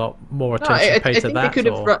 and it's a lot more No, attention I paid to think that. they could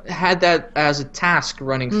have had that as a task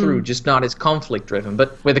running through, just not as conflict driven,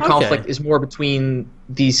 but where the conflict is more between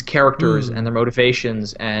these characters and their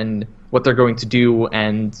motivations and what they're going to do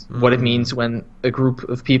and what it means when a group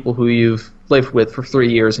of people who you've lived with for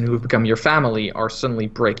 3 years and who have become your family are suddenly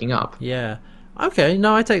breaking up. Yeah. Okay,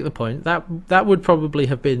 no, I take the point. That would probably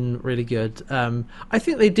have been really good. I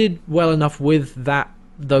think they did well enough with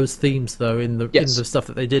those themes though in the stuff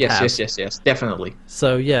that they did have. Yes, definitely.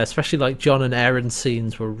 So yeah, especially like John and Aaron's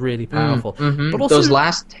scenes were really powerful. But also, those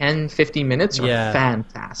last 10-15 minutes are Yeah.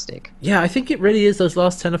 fantastic. yeah, I think it really is those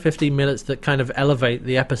last 10 or 15 minutes that kind of elevate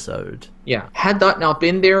the episode. Yeah, had that not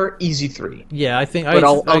been there, easy 3. Yeah, I think. But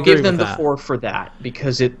I'll agree give them with the that. 4 for that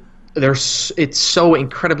because it's so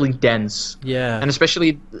incredibly dense. Yeah, And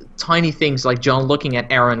especially tiny things like John looking at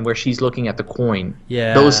Aaron where she's looking at the coin.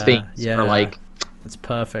 yeah, Those things yeah. are like... It's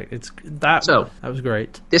perfect. That was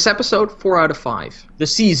great. This episode, 4 out of 5. The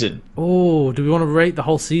season. Oh, do we want to rate the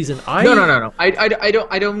whole season? No.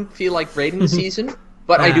 I don't feel like rating the season,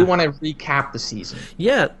 but I do want to recap the season.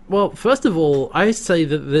 Yeah, well, first of all, I say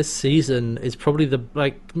that this season is probably the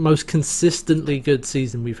most consistently good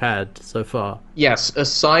season we've had so far. Yes,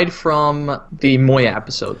 aside from the Moya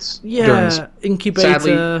episodes. during this- Yeah, Incubator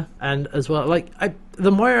Sadly- and as well.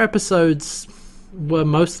 The Moira episodes were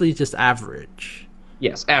mostly just average.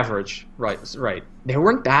 Yes, average. Right. They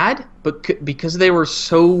weren't bad, but because they were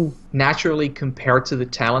so naturally compared to the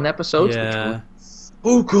Talon episodes, which Yeah, were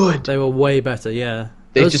so good, they were way better. Yeah,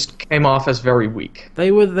 they just came off as very weak. they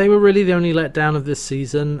were really the only letdown of this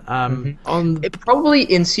season. Probably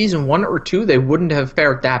in season 1 or 2, they wouldn't have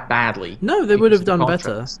fared that badly. No, they would have because of done the better.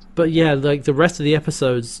 contrast. But yeah, the rest of the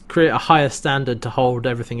episodes create a higher standard to hold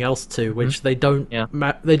everything else to, which they don't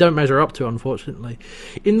they don't measure up to, unfortunately.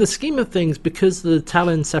 In the scheme of things, because the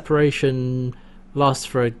Talon separation lasts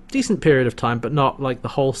for a decent period of time, but not like the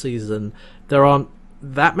whole season, there aren't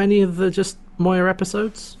that many of the just Moya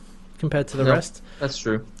episodes compared to the No. rest. That's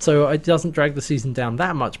true. So it doesn't drag the season down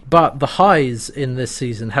that much. But the highs in this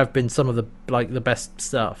season have been some of the best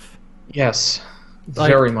stuff. Yes, Like-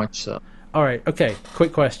 very much so. All right, okay.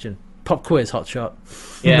 Quick question. Pop quiz, hotshot.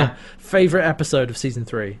 Yeah. Favorite episode of season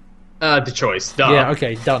 3? The choice. Duh. Yeah,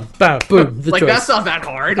 okay, done. Bam, boom. The Like choice. that's not that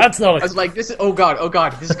hard. That's not. I was like, this is oh god,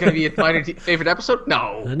 this is gonna be my favorite episode.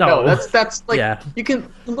 No, No. that's like Yeah. you can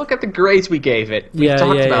look at the grades we gave it. We've Yeah,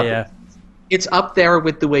 talked yeah, about yeah. it. It's up there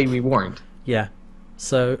with The Way We Warned. Yeah.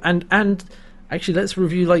 So and actually, let's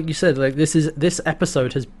review. Like you said, like this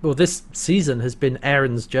season has been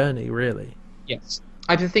Aaron's journey, really. Yes.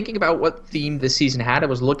 I've been thinking about what theme this season had. I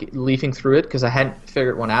was leafing through it because I hadn't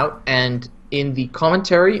figured one out. And in the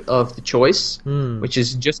commentary of The Choice, which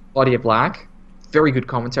is just Claudia Black, very good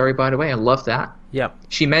commentary, by the way. I love that. Yep.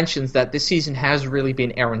 She mentions that this season has really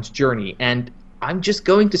been Aaron's journey. And I'm just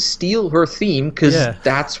going to steal her theme because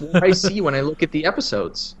that's what I see when I look at the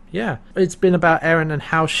episodes. Yeah, it's been about Erin and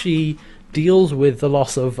how she deals with the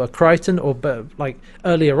loss of Crichton, but like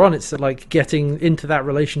earlier on, it's like getting into that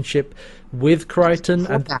relationship with Crichton,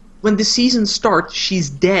 and When the season starts, she's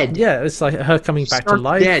dead. yeah, it's like her coming back to Starts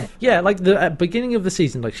life. dead. Yeah, like the beginning of the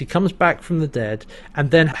season, like she comes back from the dead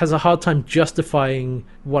and then has a hard time justifying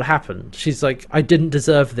what happened. She's like, I didn't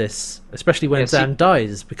deserve this, especially when Zan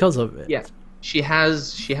dies because of it. Yeah. She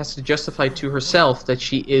has to justify to herself that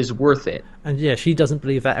she is worth it. And yeah, she doesn't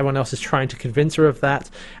believe that. Everyone else is trying to convince her of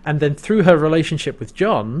that. And then through her relationship with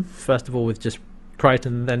John, first of all with just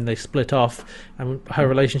Crichton, and then they split off, and her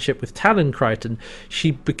relationship with Talon Crichton,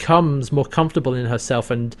 she becomes more comfortable in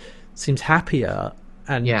herself and seems happier.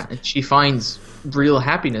 And And she finds real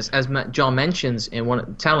happiness, as John mentions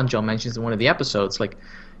in Talon John mentions in one of the episodes. Like,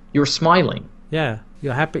 you're smiling. yeah,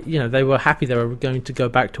 you're happy. You know, they were happy they were going to go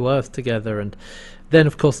back to Earth together, and then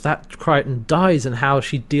of course that Crichton dies, and how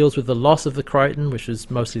she deals with the loss of the Crichton, which was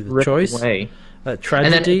mostly the Ripped choice, away. that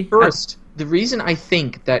tragedy. And then at first, the reason I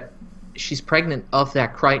think that she's pregnant of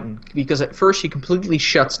that Crichton, because at first she completely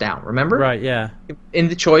shuts down, remember? Right, yeah. In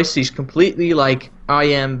the choice, she's completely like, I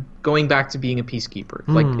am going back to being a peacekeeper.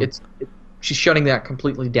 Like, she's shutting that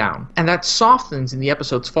completely down. And that softens in the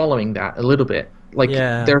episodes following that a little bit. Like,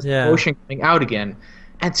 there's emotion coming out again.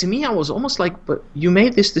 And to me, I was almost like, but you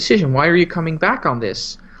made this decision. Why are you coming back on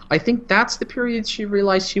this? I think that's the period she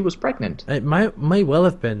realized she was pregnant. It may well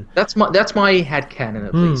have been. That's my headcanon,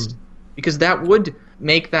 at least. Because that would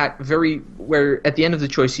make that where at the end of the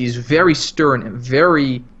choice he's very stern and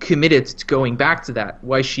very committed to going back to that.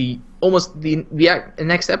 Why she almost the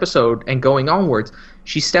next episode and going onwards,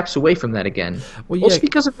 she steps away from that again. Well, yeah. Also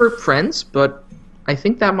because of her friends, but I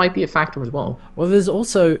think that might be a factor as well. Well, there's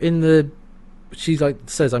also she like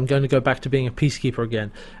says, I'm going to go back to being a peacekeeper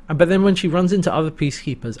again. But then when she runs into other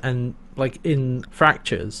peacekeepers and like in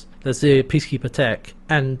Fractures, there's the peacekeeper tech,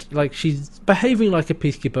 and like she's behaving like a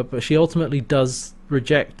peacekeeper, but she ultimately does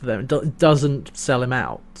reject them, doesn't sell him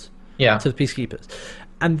out to the peacekeepers.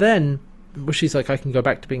 And then she's like, I can go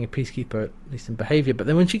back to being a peacekeeper, at least in behavior. But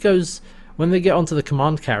then when they get onto the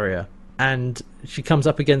command carrier and she comes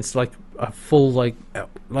up against like a full like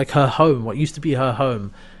her home, what used to be her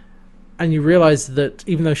home, and you realize that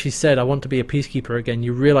even though she said, I want to be a peacekeeper again,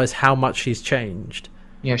 you realize how much she's changed.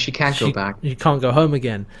 Yeah, she can't go back. You can't go home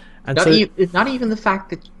again. And not even the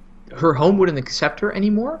fact that her home wouldn't accept her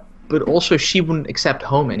anymore, but also she wouldn't accept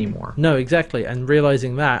home anymore. No, exactly. And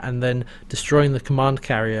realizing that, and then destroying the command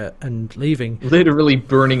carrier and leaving. Literally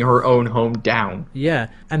burning her own home down. Yeah.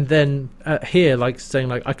 And then here, like saying,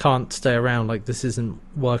 like, I can't stay around, like, this isn't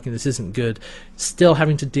working, this isn't good. Still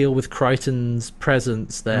having to deal with Crichton's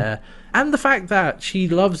presence there. And the fact that she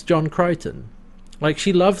loves John Crichton. Like,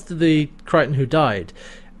 she loved the Crichton who died.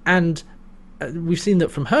 And we've seen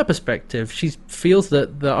that from her perspective, she feels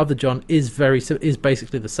that the other John is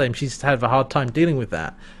basically the same. She's had a hard time dealing with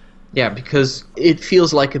that. Yeah, because it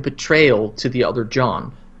feels like a betrayal to the other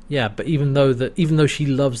John. Yeah, but even though she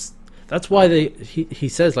loves, that's why he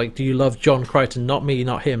says, like, do you love John Crichton, not me,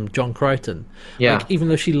 not him, John Crichton. Yeah. Like, even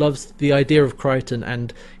though she loves the idea of Crichton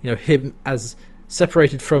and, you know, him as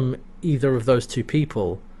separated from either of those two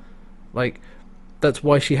people, like, that's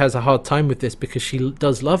why she has a hard time with this, because she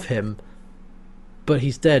does love him. But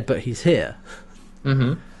he's dead, but he's here.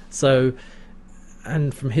 Mm-hmm. So,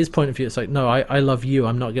 and from his point of view, it's like, no, I love you,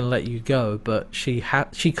 I'm not going to let you go, but she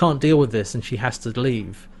can't deal with this, and she has to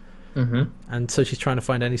leave. Mm-hmm. And so she's trying to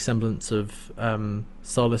find any semblance of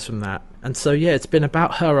solace from that. And so, yeah, it's been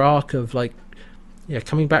about her arc of, like,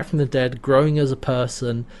 coming back from the dead, growing as a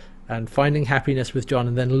person, and finding happiness with John,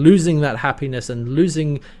 and then losing that happiness and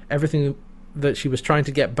losing everything that she was trying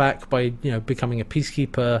to get back by, you know, becoming a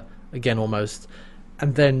peacekeeper again almost.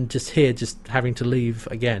 And then just having to leave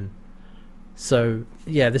again. So,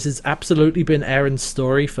 yeah, this has absolutely been Erin's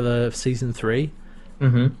story for the season 3.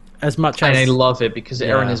 Mm-hmm. As much as... And I love it, because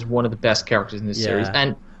Erin is one of the best characters in this series.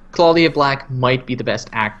 And Claudia Black might be the best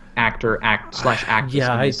actress in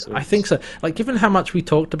this series. I think so. Like, given how much we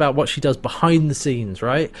talked about what she does behind the scenes,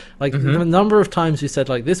 right? Like, the number of times we said,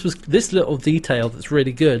 like, this little detail that's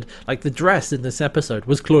really good. Like, the dress in this episode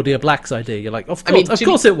was Claudia Black's idea. You're like, of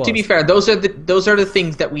course it was. To be fair, those are the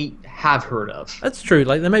things that we have heard of. That's true.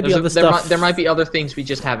 Like, there may be other stuff. There might be other things we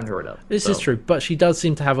just haven't heard of. This is true, but she does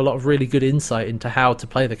seem to have a lot of really good insight into how to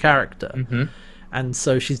play the character. Mm-hmm. And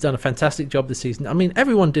so she's done a fantastic job this season. I mean,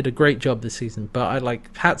 everyone did a great job this season, but I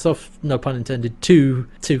like, hats off, no pun intended, to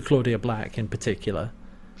Claudia Black in particular.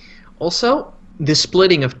 Also, the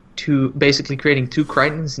splitting of basically creating two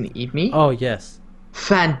Crichtons in Eat Me. Oh, yes.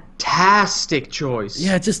 Fantastic choice.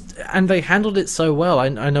 Yeah, and they handled it so well.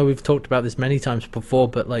 I know we've talked about this many times before,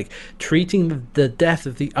 but like treating the death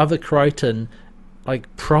of the other Crichton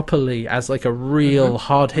like properly as like a real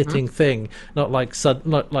hard-hitting thing, not like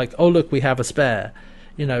oh look, we have a spare,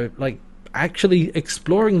 you know, like actually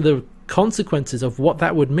exploring the consequences of what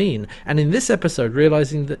that would mean. And in this episode,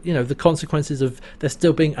 realizing that, you know, the consequences of there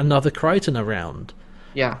still being another Crichton around.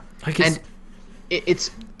 Yeah, and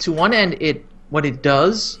it's to one end, what it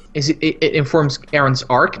does is it informs Erin's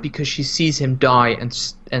arc, because she sees him die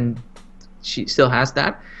and she still has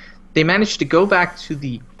that. They managed to go back to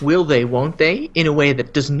the will they, won't they, in a way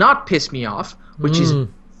that does not piss me off, which is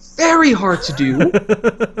very hard to do.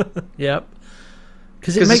 Yep.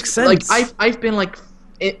 Because it makes sense. Like, I've been like,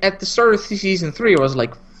 at the start of season 3, I was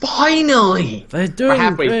like, finally! They're doing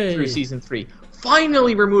halfway through season 3.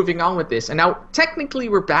 Finally, we're moving on with this. And now, technically,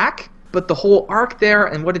 we're back, but the whole arc there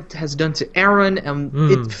and what it has done to Aaron, and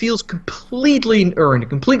it feels completely earned,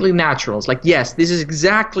 completely natural. It's like, yes, this is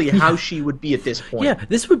exactly how she would be at this point. Yeah,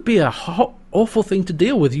 this would be a awful thing to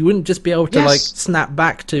deal with. You wouldn't just be able to like snap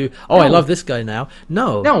back to, No. I love this guy now.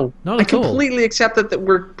 No, not I at all. completely accept that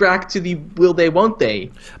we're back to the will they, won't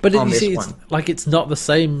they. But on you this see, one. it's like it's not the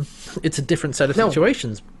same. It's a different set of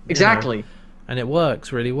situations. Exactly. And it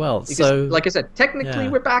works really well. Because, so, like I said, technically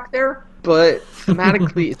we're back there, but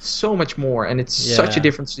thematically it's so much more, and it's such a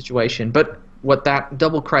different situation. But what that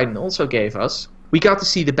Double Crichton also gave us, we got to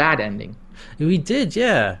see the bad ending. we did,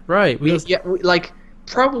 yeah, right. Like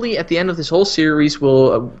probably at the end of this whole series,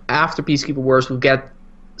 we'll after Peacekeeper Wars, we'll get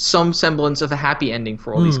some semblance of a happy ending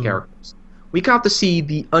for all these characters. We got to see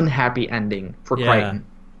the unhappy ending for Crichton,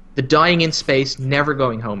 the dying in space, never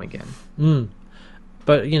going home again.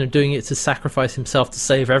 But doing it to sacrifice himself to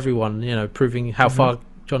save everyone, proving how far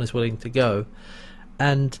John is willing to go.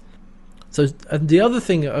 And so the other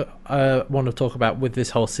thing I want to talk about with this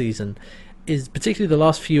whole season is particularly the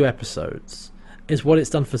last few episodes, is what it's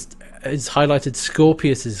done for. It's highlighted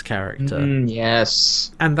Scorpius's character.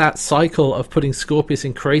 Yes. And that cycle of putting Scorpius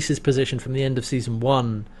in Crace's position from the end of season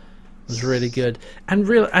 1 was really good,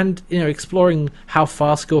 and exploring how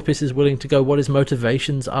far Scorpius is willing to go, what his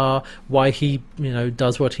motivations are, why he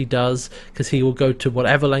does what he does, because he will go to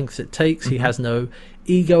whatever lengths it takes. He has no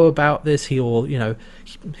ego about this. He'll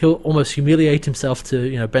almost humiliate himself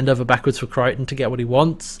to bend over backwards for Crichton to get what he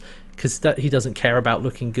wants, because he doesn't care about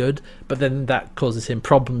looking good. But then that causes him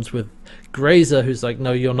problems with Grazer, who's like,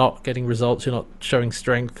 no, you're not getting results, you're not showing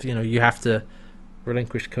strength, you have to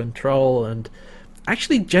relinquish control, and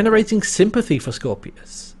actually generating sympathy for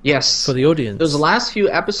Scorpius. Yes. For the audience. Those last few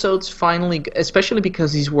episodes finally, especially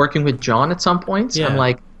because he's working with John at some points, I'm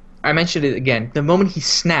like, I mentioned it again, the moment he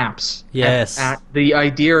snaps at the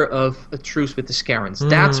idea of a truce with the Scarrans,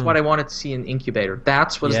 that's what I wanted to see in Incubator.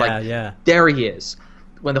 That's what there he is.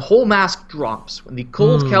 When the whole mask drops, when the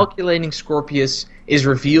cold, calculating Scorpius is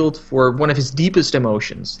revealed for one of his deepest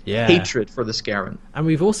emotions, hatred for the Scarran. And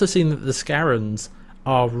we've also seen that the Scarrans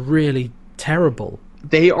are really terrible.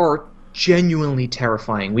 They are genuinely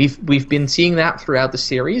terrifying. We've been seeing that throughout the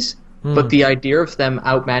series, but the idea of them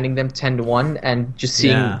outmanning them 10-1 and just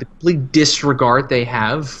seeing the complete disregard they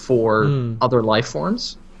have for other life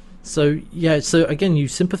forms. So again, you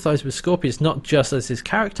sympathize with Scorpius not just as his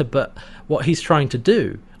character, but what he's trying to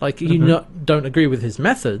do. Like, you don't agree with his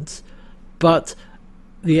methods, but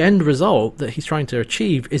the end result that he's trying to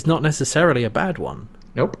achieve is not necessarily a bad one.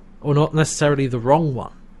 Nope. Or not necessarily the wrong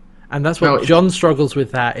one. And that's what John struggles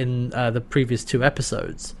with that in the previous 2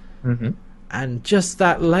 episodes. And just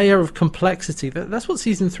that layer of complexity, that's what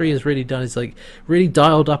season 3 has really done, is like really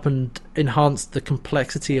dialed up and enhanced the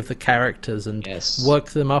complexity of the characters and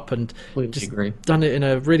worked them up and done it in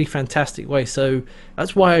a really fantastic way. So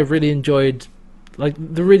that's why I really enjoyed, like,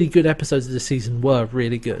 the really good episodes of the season were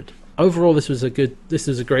really good. Overall, this was a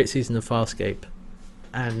great season of Farscape,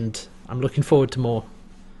 and I'm looking forward to more.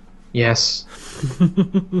 Yes.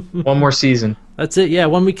 One more season. That's it, yeah.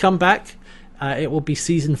 When we come back, it will be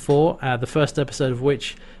season 4, the first episode of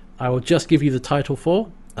which I will just give you the title for,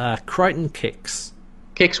 Crichton Kicks.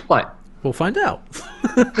 Kicks what? We'll find out.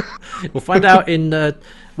 We'll find out in...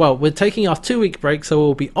 we're taking our 2-week break, so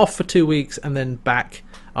we'll be off for 2 weeks and then back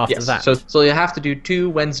after that. So you have to do 2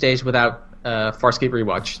 Wednesdays without Farscape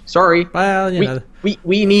Rewatch. Sorry. Well,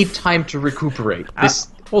 we need time to recuperate.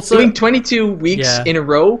 Also, doing 22 weeks in a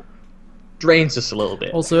row drains us a little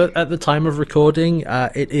bit. Also, at the time of recording,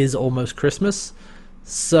 it is almost Christmas,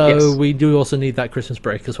 so we do also need that Christmas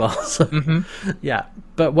break as well. So,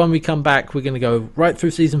 but when we come back, we're going to go right through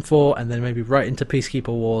season 4 and then maybe right into Peacekeeper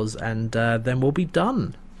Wars, and then we'll be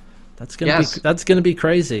done. That's going to be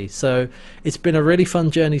crazy. So it's been a really fun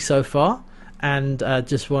journey so far, and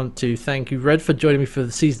just want to thank you, Red, for joining me for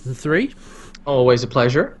the season 3. Always a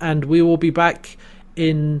pleasure. And we will be back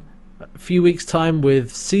in a few weeks' time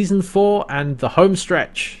with season 4 and the home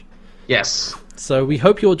stretch. Yes. So we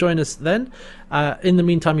hope you'll join us then. In the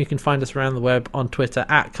meantime, you can find us around the web on Twitter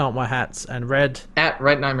at Can'tWearHats and Red at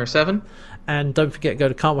RedNightmare7. And don't forget, go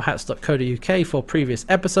to can'twearhats.co.uk for previous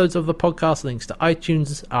episodes of the podcast, links to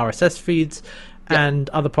iTunes, RSS feeds, and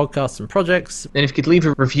other podcasts and projects. And if you could leave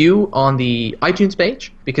a review on the iTunes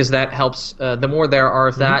page, because that helps. The more there are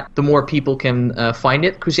of that, the more people can find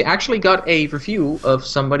it. Because we actually got a review of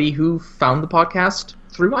somebody who found the podcast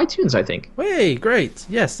through iTunes, I think. Hey, great.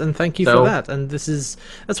 Yes, and thank you So- for that. And that's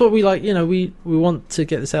what we like, we want to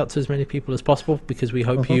get this out to as many people as possible because we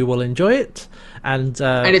hope you will enjoy it. And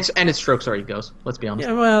And it's strokes or egos. Let's be honest.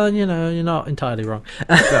 yeah, well, you're not entirely wrong.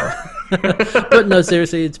 But no,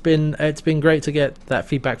 seriously, it's been great to get that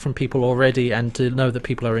feedback from people already, and to know that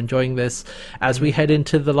people are enjoying this as we head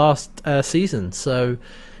into the last season. So,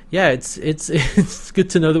 yeah, it's good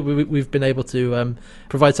to know that we've been able to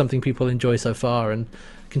provide something people enjoy so far, and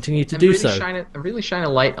continue to do really so. Really shine a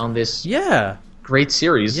light on this Yeah, great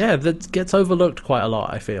series. yeah, that gets overlooked quite a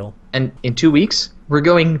lot, I feel. And in 2 weeks, we're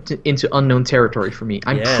going into unknown territory for me.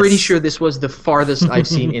 I'm Yes. pretty sure this was the farthest I've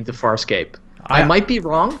seen into Farscape. I might be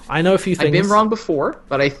wrong. I know a few things. I've been wrong before,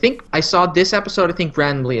 but I think I saw this episode,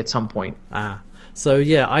 randomly at some point. So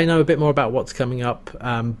yeah, I know a bit more about what's coming up,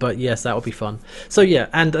 but yes, that will be fun. So yeah,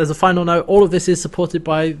 and as a final note, all of this is supported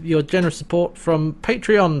by your generous support from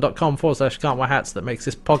patreon.com/can'twearhats that makes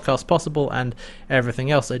this podcast possible and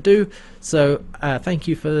everything else I do. So thank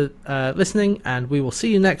you for listening, and we will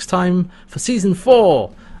see you next time for season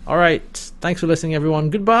 4. All right, thanks for listening, everyone.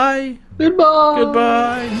 Goodbye. Goodbye.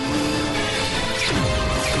 Goodbye.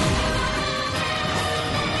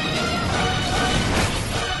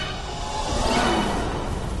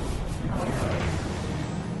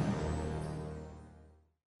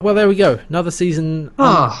 Well, there we go. Another season.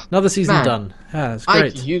 Another season man. done. Yeah, it's I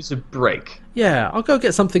great. could use a break. Yeah, I'll go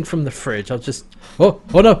get something from the fridge. I'll just. Oh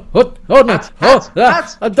no! Oh no!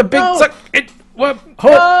 Hats, The big no. suck. No.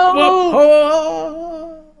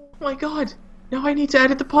 Oh Oh my god. Now I need to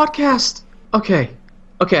edit the podcast. Okay,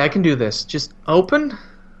 I can do this. Just open.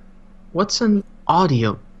 What's an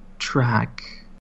audio track?